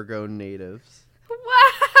Virgo natives.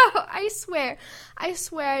 Wow! I swear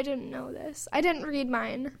I didn't know this. I didn't read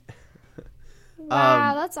mine.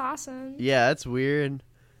 Wow, that's awesome. Yeah, that's weird.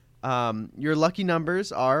 Your lucky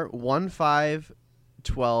numbers are 1, 5,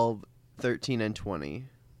 12, 13, and 20.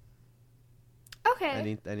 Okay.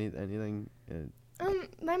 Anything?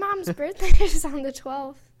 My mom's birthday is on the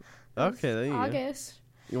 12th. of Okay, there you go. August.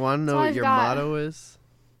 You want to know all what I've your got. motto is?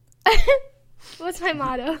 What's my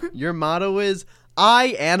motto? Your motto is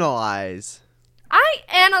I analyze. I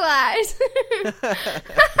analyze.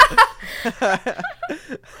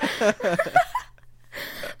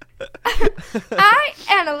 I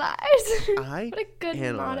analyze. I What a good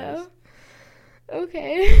analyze. motto.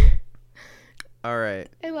 Okay. All right.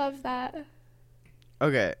 I love that.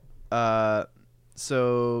 Okay.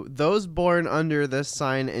 So those born under this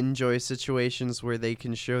sign enjoy situations where they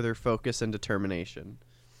can show their focus and determination.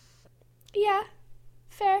 Yeah.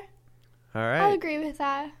 Fair. All I'll right. agree with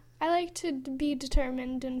that. I like to be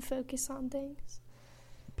determined and focus on things.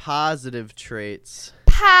 Positive traits.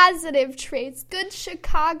 Positive traits. Good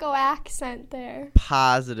Chicago accent there.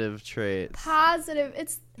 Positive traits. Positive.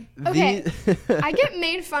 It's okay. The- I get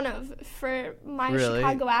made fun of for my Really?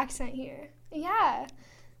 Chicago accent here. Yeah.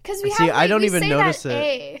 Because we See, have, I like, don't we even say notice that it.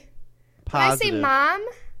 A. When I say Positive. mom,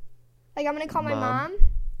 like I'm going to call my Mom. mom,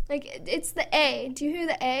 like it's the A. Do you hear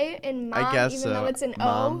the A in mom I guess even so. though it's an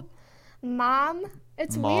Mom. O? Mom.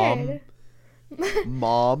 It's Mom. weird.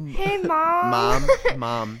 Mom. Hey, mom. Mom. I'm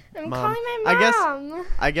Mom. calling my mom.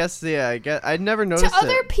 I guess. I'd never To noticed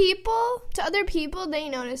other it. people, they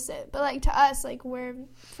notice it, but like to us, like we're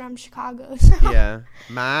from Chicago. So. Yeah.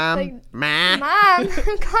 Mom. Like, Ma. Mom,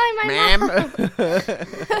 I'm calling my mom.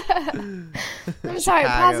 Ma'am. I'm sorry. Chicago.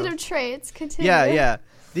 Positive traits. Continue. Yeah.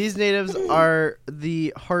 These natives are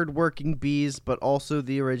the hardworking bees, but also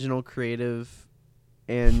the original creative,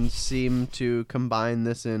 and seem to combine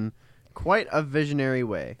this in quite a visionary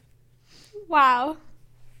way. Wow.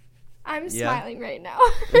 I'm Yeah. smiling right now.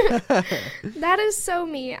 That is so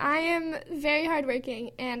me. I am very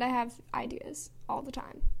hardworking and I have ideas all the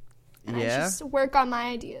time. And I Yeah? just work on my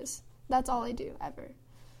ideas. That's all I do ever.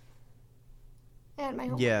 And my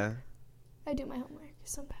homework. Yeah. I do my homework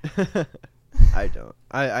sometimes. I don't.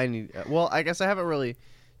 I need. Well, I guess I haven't really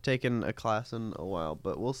taken a class in a while,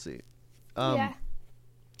 but we'll see. Yeah.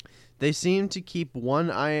 They seem to keep one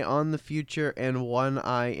eye on the future and one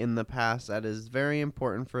eye in the past. That is very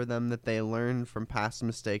important for them that they learn from past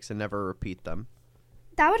mistakes and never repeat them.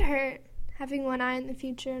 That would hurt, having one eye in the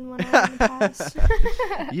future and one eye in the past.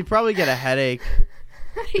 You'd probably get a headache.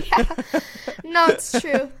 Yeah. No, it's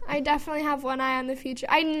true. I definitely have one eye on the future.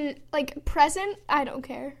 Present, I don't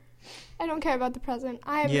care. I don't care about the present.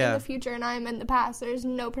 I am in the future and I am in the past. There's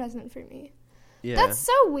no present for me. Yeah. That's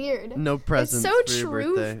so weird. No presents it's so for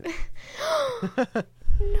your birthday.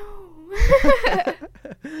 No.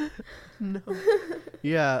 No.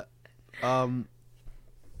 Yeah.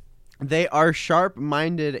 They are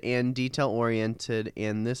sharp-minded and detail-oriented,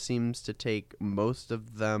 and this seems to take most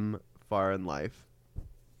of them far in life.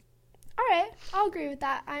 All right. I'll agree with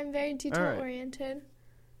that. I'm very detail-oriented.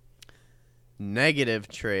 Negative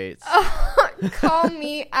traits. Oh, call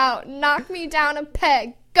me out. Knock me down a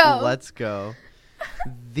peg. Go. Let's go.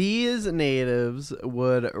 These natives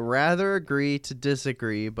would rather agree to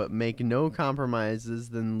disagree but make no compromises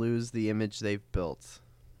than lose the image they've built.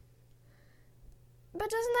 But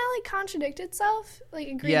doesn't that contradict itself?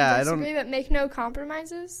 Agree Yeah, to disagree but make no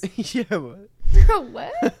compromises? Yeah, what?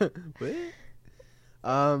 What? What?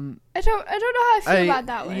 I don't know how I feel about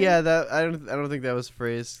that one. Yeah, I don't think that was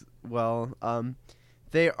phrased well.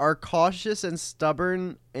 They are cautious and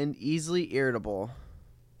stubborn and easily irritable.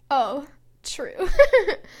 Oh, true.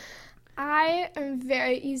 I am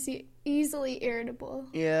very easily irritable.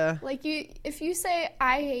 Yeah. If you say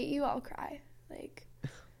I hate you, I'll cry.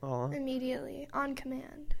 Aww. Immediately on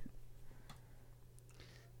command.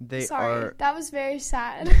 They Sorry, are. that was very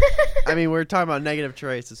sad. I mean, we're talking about negative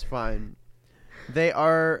traits. It's fine. They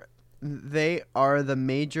are the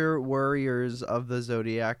major worriers of the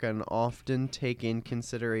zodiac and often take in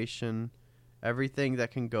consideration everything that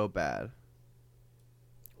can go bad.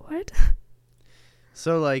 What?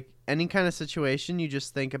 So, any kind of situation, you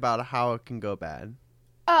just think about how it can go bad.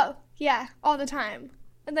 Oh, yeah, all the time.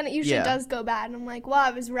 And then it usually does go bad, and I'm like, well,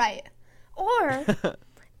 I was right. Or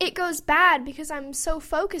it goes bad because I'm so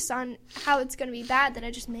focused on how it's going to be bad that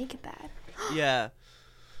I just make it bad. Yeah.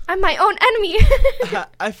 I'm my own enemy.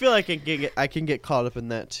 I feel like I can get caught up in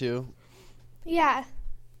that, too. Yeah.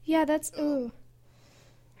 Yeah, that's... Ooh.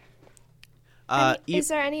 Is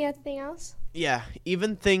there anything else? Yeah,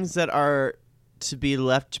 even things that are to be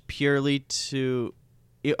left purely to...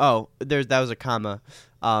 Oh, that was a comma,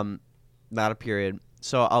 not a period.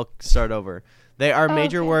 So I'll start over. They are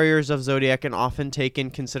major warriors of zodiac and often take in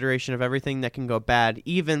consideration of everything that can go bad,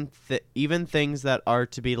 even things that are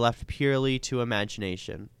to be left purely to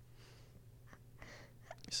imagination.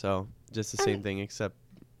 So just the same thing, except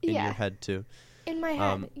in your head too. In my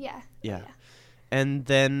head, yeah. And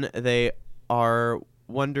then they are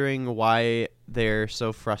wondering why they're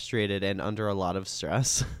so frustrated and under a lot of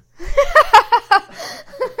stress.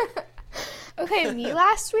 Okay, me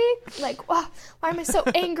last week, wow, why am I so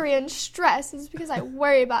angry and stressed? It's because I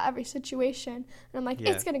worry about every situation. And I'm like,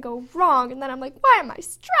 it's going to go wrong. And then I'm like, why am I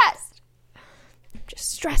stressed? I'm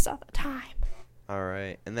just stressed all the time. All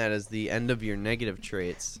right. And that is the end of your negative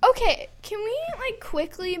traits. Okay, can we,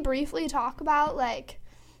 quickly, briefly talk about,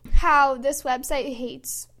 how this website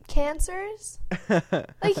hates cancers?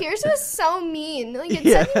 Yours was so mean. It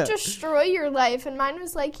said you destroy your life, and mine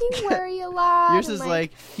was you worry a lot. Yours is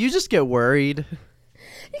you just get worried.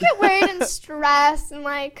 You get worried and stressed, and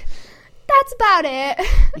that's about it.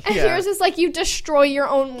 And yours is you destroy your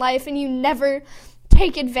own life, and you never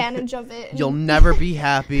take advantage of it. You'll never be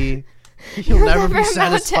happy. You'll never be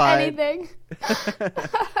satisfied. To anything.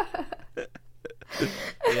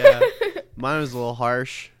 Yeah, mine was a little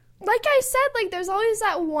harsh. Like I said, there's always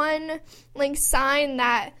that one, sign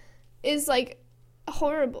that is,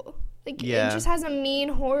 horrible. It just has a mean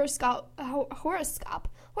horoscope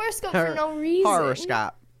for no reason.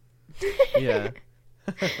 Horoscope. Yeah.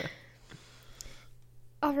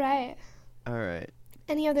 All right.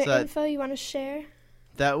 Any other info you want to share?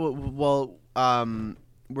 We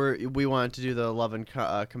wanted to do the love and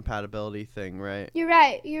compatibility thing, right? You're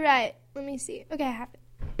right. Let me see. Okay, I have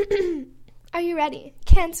it. Are you ready?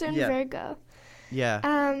 Cancer and Virgo.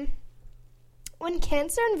 Yeah. When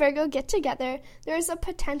Cancer and Virgo get together, there is a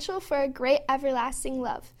potential for a great everlasting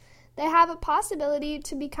love. They have a possibility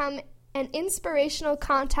to become an inspirational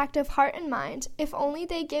contact of heart and mind if only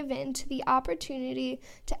they give in to the opportunity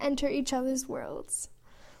to enter each other's worlds.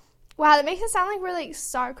 Wow, that makes it sound like we're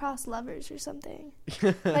star-crossed lovers or something.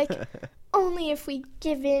 Only if we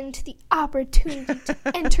give in to the opportunity to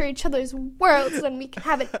enter each other's worlds, then we can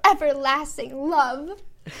have an everlasting love.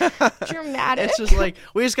 Dramatic. It's just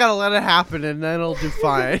we just gotta let it happen and then it'll do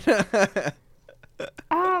fine.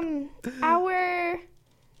 Our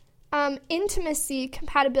intimacy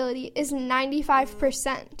compatibility is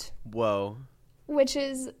 95%, Whoa. which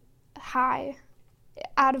is high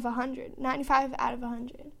out of 100. 95 out of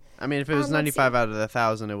 100. I mean, if it was 95 out of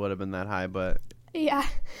 1,000, it would have been that high, but... Yeah.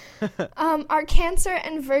 Our Cancer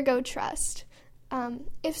and Virgo trust.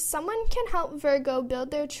 If someone can help Virgo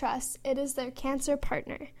build their trust, it is their Cancer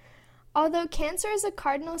partner. Although Cancer is a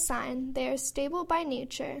cardinal sign, they are stable by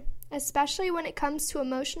nature, especially when it comes to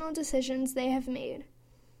emotional decisions they have made.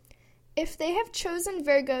 If they have chosen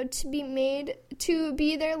Virgo to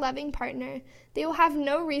be their loving partner, they will have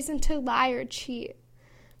no reason to lie or cheat.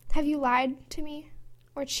 Have you lied to me?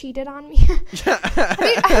 Or cheated on me?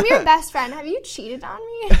 I'm your best friend. Have you cheated on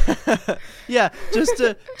me? Yeah,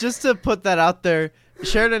 just to put that out there,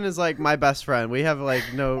 Sheridan is like my best friend. We have like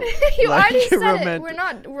no You like, already said it.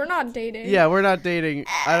 We're not dating. Yeah, we're not dating.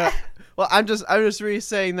 Well, I'm just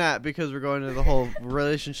re-saying that because we're going to the whole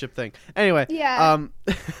relationship thing. Anyway, Yeah.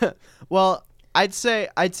 Well, I'd say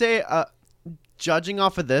judging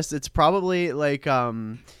off of this, it's probably like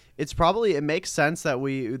it makes sense that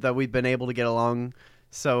we've been able to get along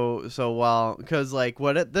so well, because like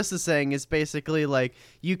this is saying is basically like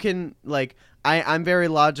you can like I'm very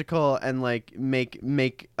logical and like make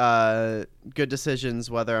good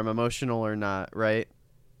decisions whether I'm emotional or not, right?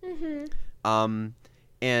 Mhm.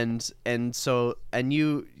 And so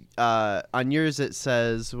you on yours it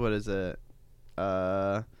says, what is it?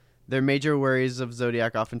 Their major worries of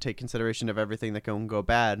zodiac often take consideration of everything that can go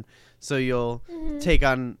bad. So you'll take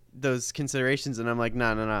on those considerations, and I'm like,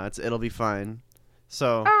 no, it'll be fine.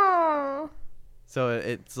 So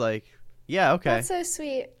it's like, yeah, okay. That's so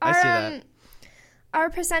sweet. I see that. Our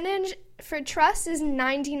percentage for trust is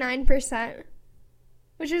 99%,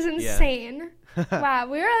 which is insane. Wow,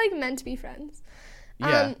 we were like meant to be friends.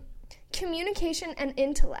 Yeah. Communication and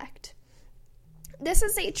intellect. This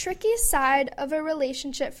is a tricky side of a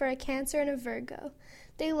relationship for a Cancer and a Virgo.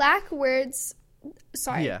 They lack words.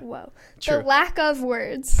 Sorry, Yeah. whoa. True. The lack of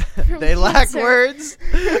words. They lack Cancer. words.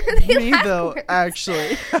 They Me lack though, words.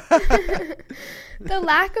 actually. The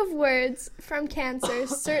lack of words from Cancer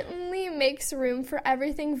certainly makes room for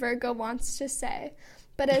everything Virgo wants to say.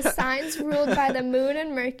 But as signs ruled by the moon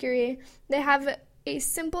and Mercury, they have a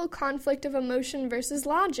simple conflict of emotion versus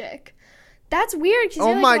logic. That's weird because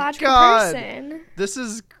you're like a logical person. This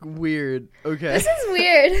is weird. Okay. This is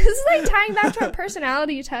weird. This is like tying back to our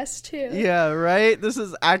personality test too. Yeah, right? This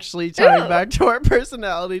is actually tying Ew. back to our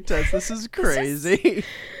personality test. This is crazy.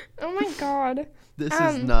 Oh my god. This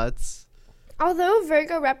is nuts. Although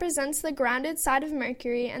Virgo represents the grounded side of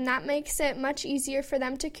Mercury, and that makes it much easier for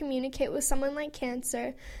them to communicate with someone like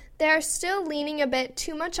Cancer, they are still leaning a bit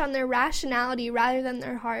too much on their rationality rather than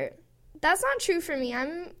their heart. That's not true for me.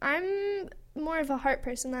 I'm more of a heart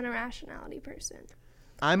person than a rationality person.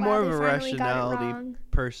 I'm Wow, more of they a finally got it rationality wrong.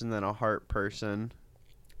 person than a heart person.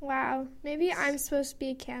 Wow. Maybe I'm supposed to be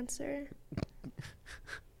a Cancer.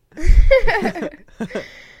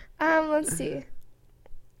 Let's see.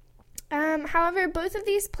 However, both of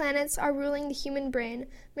these planets are ruling the human brain.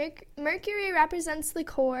 Mercury represents the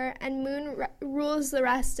core, and Moon rules the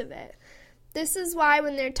rest of it. This is why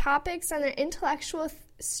when their topics and their intellectual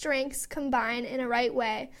strengths combine in a right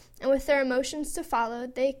way, and with their emotions to follow,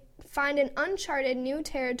 they find an uncharted new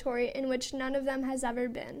territory in which none of them has ever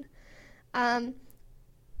been.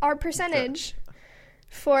 Our percentage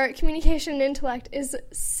for communication and intellect is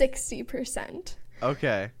 60%.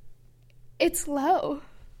 Okay. It's low.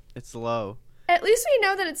 It's low. At least we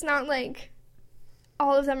know that it's not like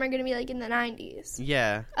all of them are going to be like in the 90s.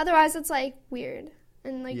 Yeah. Otherwise, it's like weird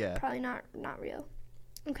and like Yeah. probably not real.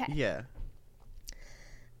 Okay. Yeah.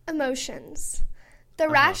 Emotions. The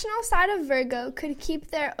rational side of Virgo could keep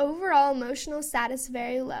their overall emotional status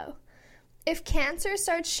very low. If Cancer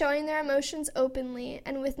starts showing their emotions openly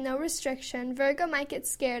and with no restriction, Virgo might get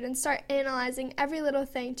scared and start analyzing every little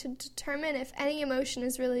thing to determine if any emotion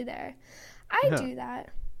is really there. I do that.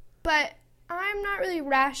 But I'm not really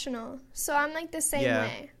rational, so I'm like the same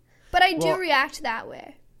way. But I do react that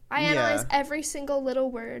way. I analyze every single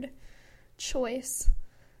little word, choice,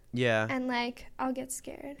 Yeah. and like I'll get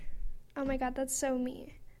scared. Oh my god, that's so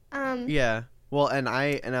me. Yeah. Well, and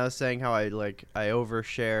I was saying how I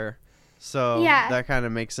overshare, so Yeah. that kind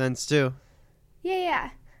of makes sense too.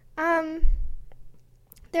 Yeah.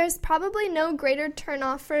 There's probably no greater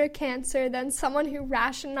turnoff for a Cancer than someone who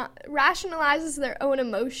rationalizes their own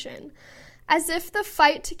emotion. As if the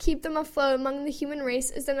fight to keep them afloat among the human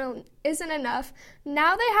race isn't enough,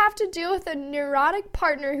 now they have to deal with a neurotic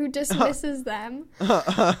partner who dismisses them.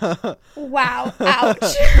 Wow.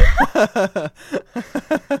 Ouch.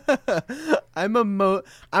 I'm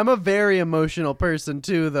a very emotional person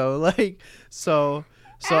too, though. Like, so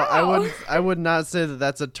Ow. I would not say that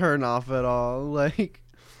that's a turn off at all. Like,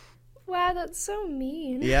 Wow, that's so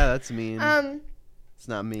mean. yeah, that's mean. It's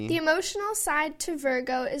not me. The emotional side to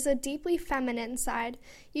Virgo is a deeply feminine side,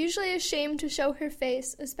 usually ashamed to show her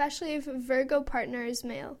face, especially if a Virgo partner is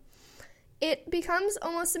male. It becomes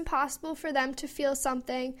almost impossible for them to feel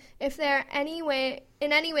something if they are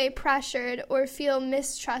in any way pressured or feel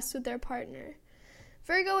mistrust with their partner.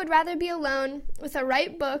 Virgo would rather be alone with a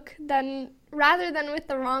right book rather than with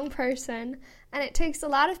the wrong person, and it takes a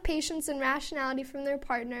lot of patience and rationality from their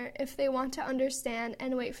partner if they want to understand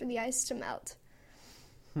and wait for the ice to melt.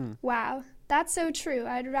 Wow, that's so true.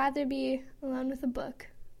 I'd rather be alone with a book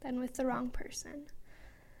than with the wrong person.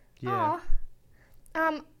 Yeah.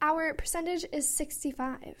 Aw. Our percentage is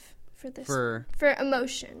 65 for this. For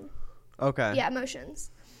emotion. okay. Yeah, emotions.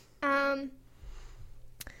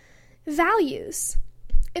 Values.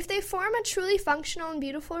 If they form a truly functional and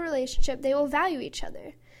beautiful relationship, they will value each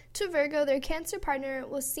other. To Virgo, their Cancer partner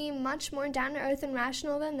will seem much more down-to-earth and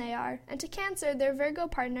rational than they are, and to Cancer, their Virgo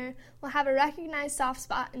partner will have a recognized soft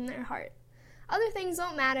spot in their heart. Other things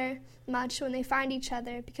don't matter much when they find each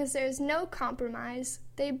other because there is no compromise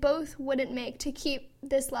they both wouldn't make to keep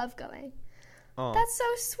this love going. Oh. That's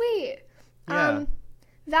so sweet. Yeah.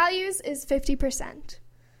 Values is 50%.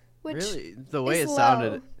 Which Really? The way it is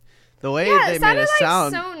sounded. low. The way Yeah, they it made sounded it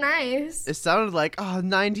sound. so nice. It sounded like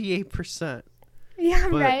 98%. Yeah,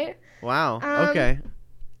 but- right. Wow. Okay.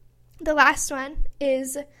 The last one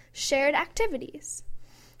is shared activities.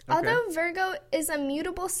 Okay. Although Virgo is a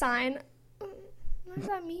mutable sign, what does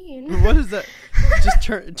that mean? What is that?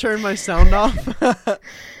 Just turn my sound off.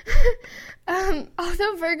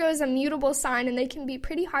 Although Virgo is a mutable sign and they can be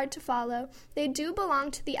pretty hard to follow, they do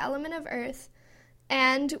belong to the element of Earth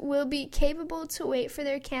and will be capable to wait for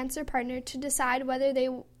their Cancer partner to decide whether they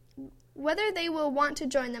will want to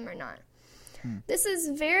join them or not. This is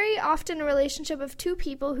very often a relationship of two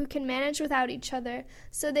people who can manage without each other,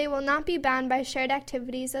 so they will not be bound by shared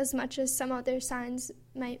activities as much as some other signs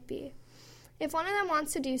might be. If one of them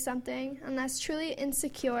wants to do something, unless truly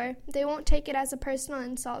insecure, they won't take it as a personal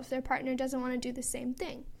insult if their partner doesn't want to do the same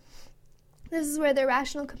thing. This is where their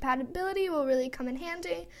rational compatibility will really come in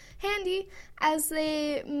handy as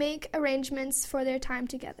they make arrangements for their time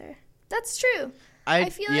together. That's true. I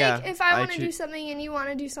feel like if I want to do something and you want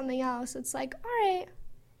to do something else, it's like, all right.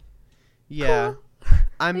 Yeah. Cool.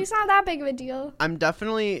 I'm It's not that big of a deal. I'm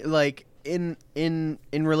definitely like in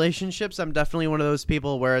relationships, I'm definitely one of those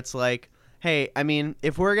people where it's like, hey, I mean,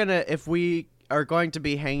 if we are going to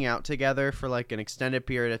be hanging out together for like an extended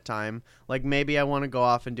period of time, like maybe I want to go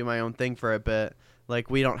off and do my own thing for a bit. Like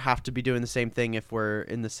we don't have to be doing the same thing if we're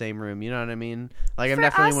in the same room, you know what I mean? Like I'm For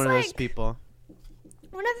definitely us, one of those like, people.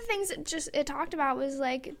 One of the things it talked about was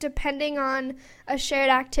like depending on a shared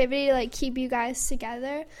activity, like keep you guys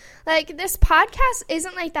together. Like this podcast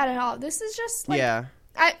isn't like that at all. This is just like Yeah.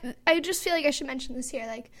 I just feel like I should mention this here.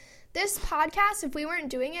 Like this podcast, if we weren't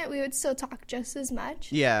doing it, we would still talk just as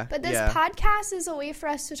much. Yeah. But this yeah. podcast is a way for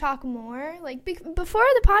us to talk more. Like before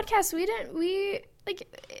the podcast, we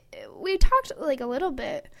talked like a little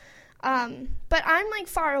bit. But I'm like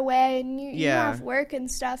far away and you have work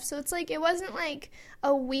and stuff. So it's like, it wasn't like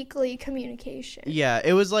a weekly communication. Yeah.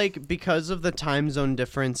 It was like, because of the time zone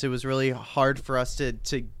difference, it was really hard for us to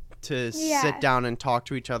sit down and talk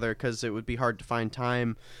to each other because it would be hard to find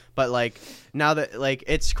time. But like now that like,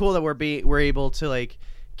 it's cool that we're able to like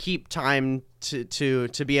keep time to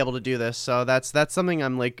be able to do this. So that's something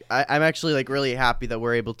I'm like, I'm actually like really happy that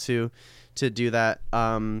we're able to do that.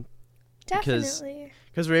 Definitely.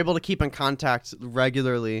 Because we're able to keep in contact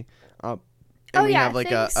regularly. And we yeah, have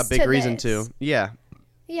like a thanks big to reason this. to. Yeah.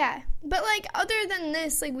 Yeah. But like other than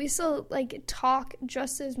this, like we still like talk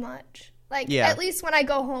just as much. Like Yeah. at least when I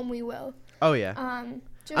go home, we will. Oh yeah.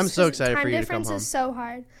 Just I'm so 'cause excited for you to come Time difference home. is so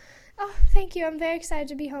hard. Oh, thank you. I'm very excited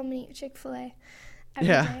to be home and eat Chick-fil-A every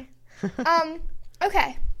Yeah. day.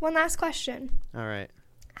 Okay. One last question. All right.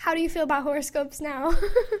 How do you feel about horoscopes now?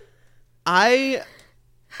 I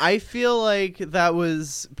feel like that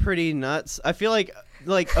was pretty nuts. I feel like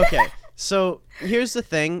okay. So here's the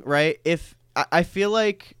thing, right? If I feel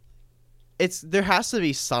like there has to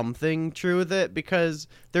be something true with it because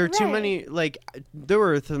there are too Right. many, like there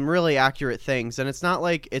were some really accurate things, and it's not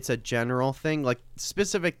like it's a general thing, like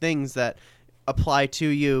specific things that apply to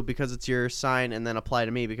you because it's your sign, and then apply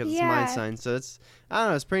to me because it's my Yeah. sign. So it's, I don't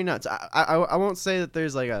know, it's pretty nuts. I won't say that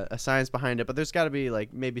there's like a science behind it, but there's got to be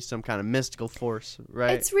like maybe some kind of mystical force,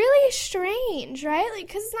 right? It's really strange, right? Like,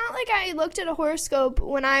 because it's not like I looked at a horoscope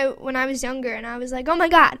when I was younger and I was like, oh my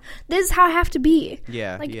god, this is how I have to be.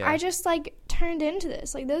 Yeah, Like, yeah. I just like turned into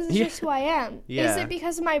this. Like, this is Yeah. just who I am. Yeah. Is it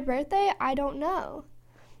because of my birthday? I don't know.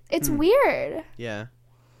 It's weird. Yeah.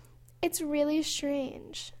 It's really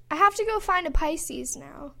strange. I have to go find a Pisces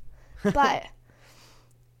now, but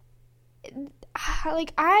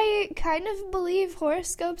like I kind of believe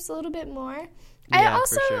horoscopes a little bit more. I Yeah,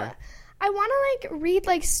 also for sure. I want to like read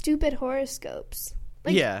like stupid horoscopes,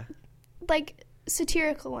 like Yeah. like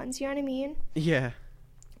satirical ones. You know what I mean? Yeah.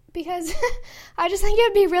 Because I just think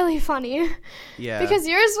it'd be really funny. Yeah. Because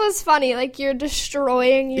yours was funny, like you're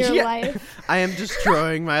destroying your Yeah. life. I am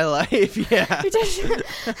destroying my life. Yeah. You're just,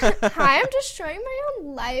 I'm destroying my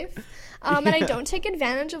own life, and I don't take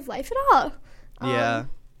advantage of life at all. Yeah.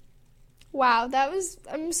 Wow,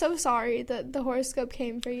 I'm so sorry that the horoscope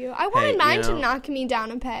came for you. I wanted Hey, mine to knock me down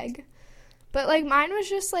a peg. But, like, mine was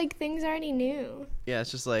just, like, things I already knew. Yeah,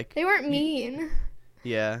 it's just like, They weren't mean.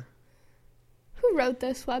 yeah. Who wrote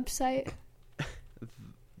this website?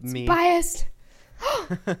 Me. Biased.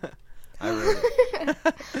 I wrote it.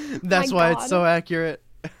 That's My why God. it's so accurate.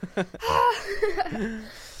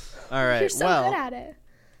 All right. You're so well, good at it.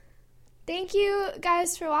 Thank you,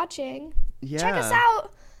 guys, for watching. yeah. Check us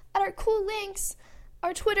out at our cool links.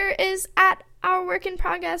 Our Twitter is at Our Work in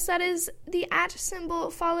Progress. That is the @ symbol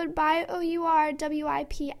followed by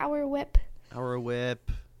OURWIP, Our Whip. Our whip.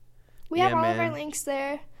 We have Yeah, all of man. our links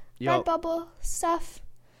there. Yo, Redbubble stuff.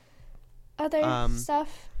 Other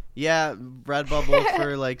stuff. yeah, Redbubble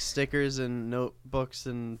for like stickers and notebooks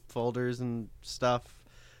and folders and stuff.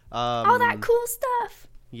 All that cool stuff.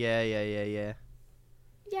 Yeah. Yeah.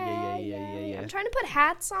 I'm trying to put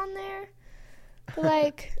hats on there. But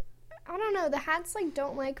like, I don't know. The hats like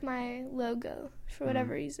don't like my logo for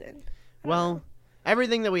whatever reason. I don't Well, know.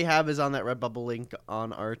 everything that we have is on that Redbubble link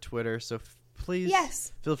on our Twitter, so please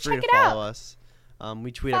Yes. feel free Check to it out. follow us.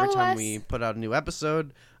 We tweet Follow every time us. we put out a new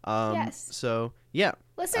episode. Yes. So, yeah.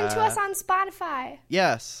 Listen to us on Spotify.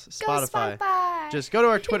 Yes, Go Spotify. Spotify. Just go to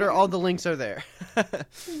our Twitter. All the links are there.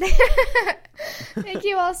 Thank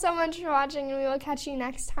you all so much for watching, and we will catch you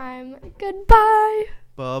next time. Goodbye.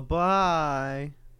 Bye-bye.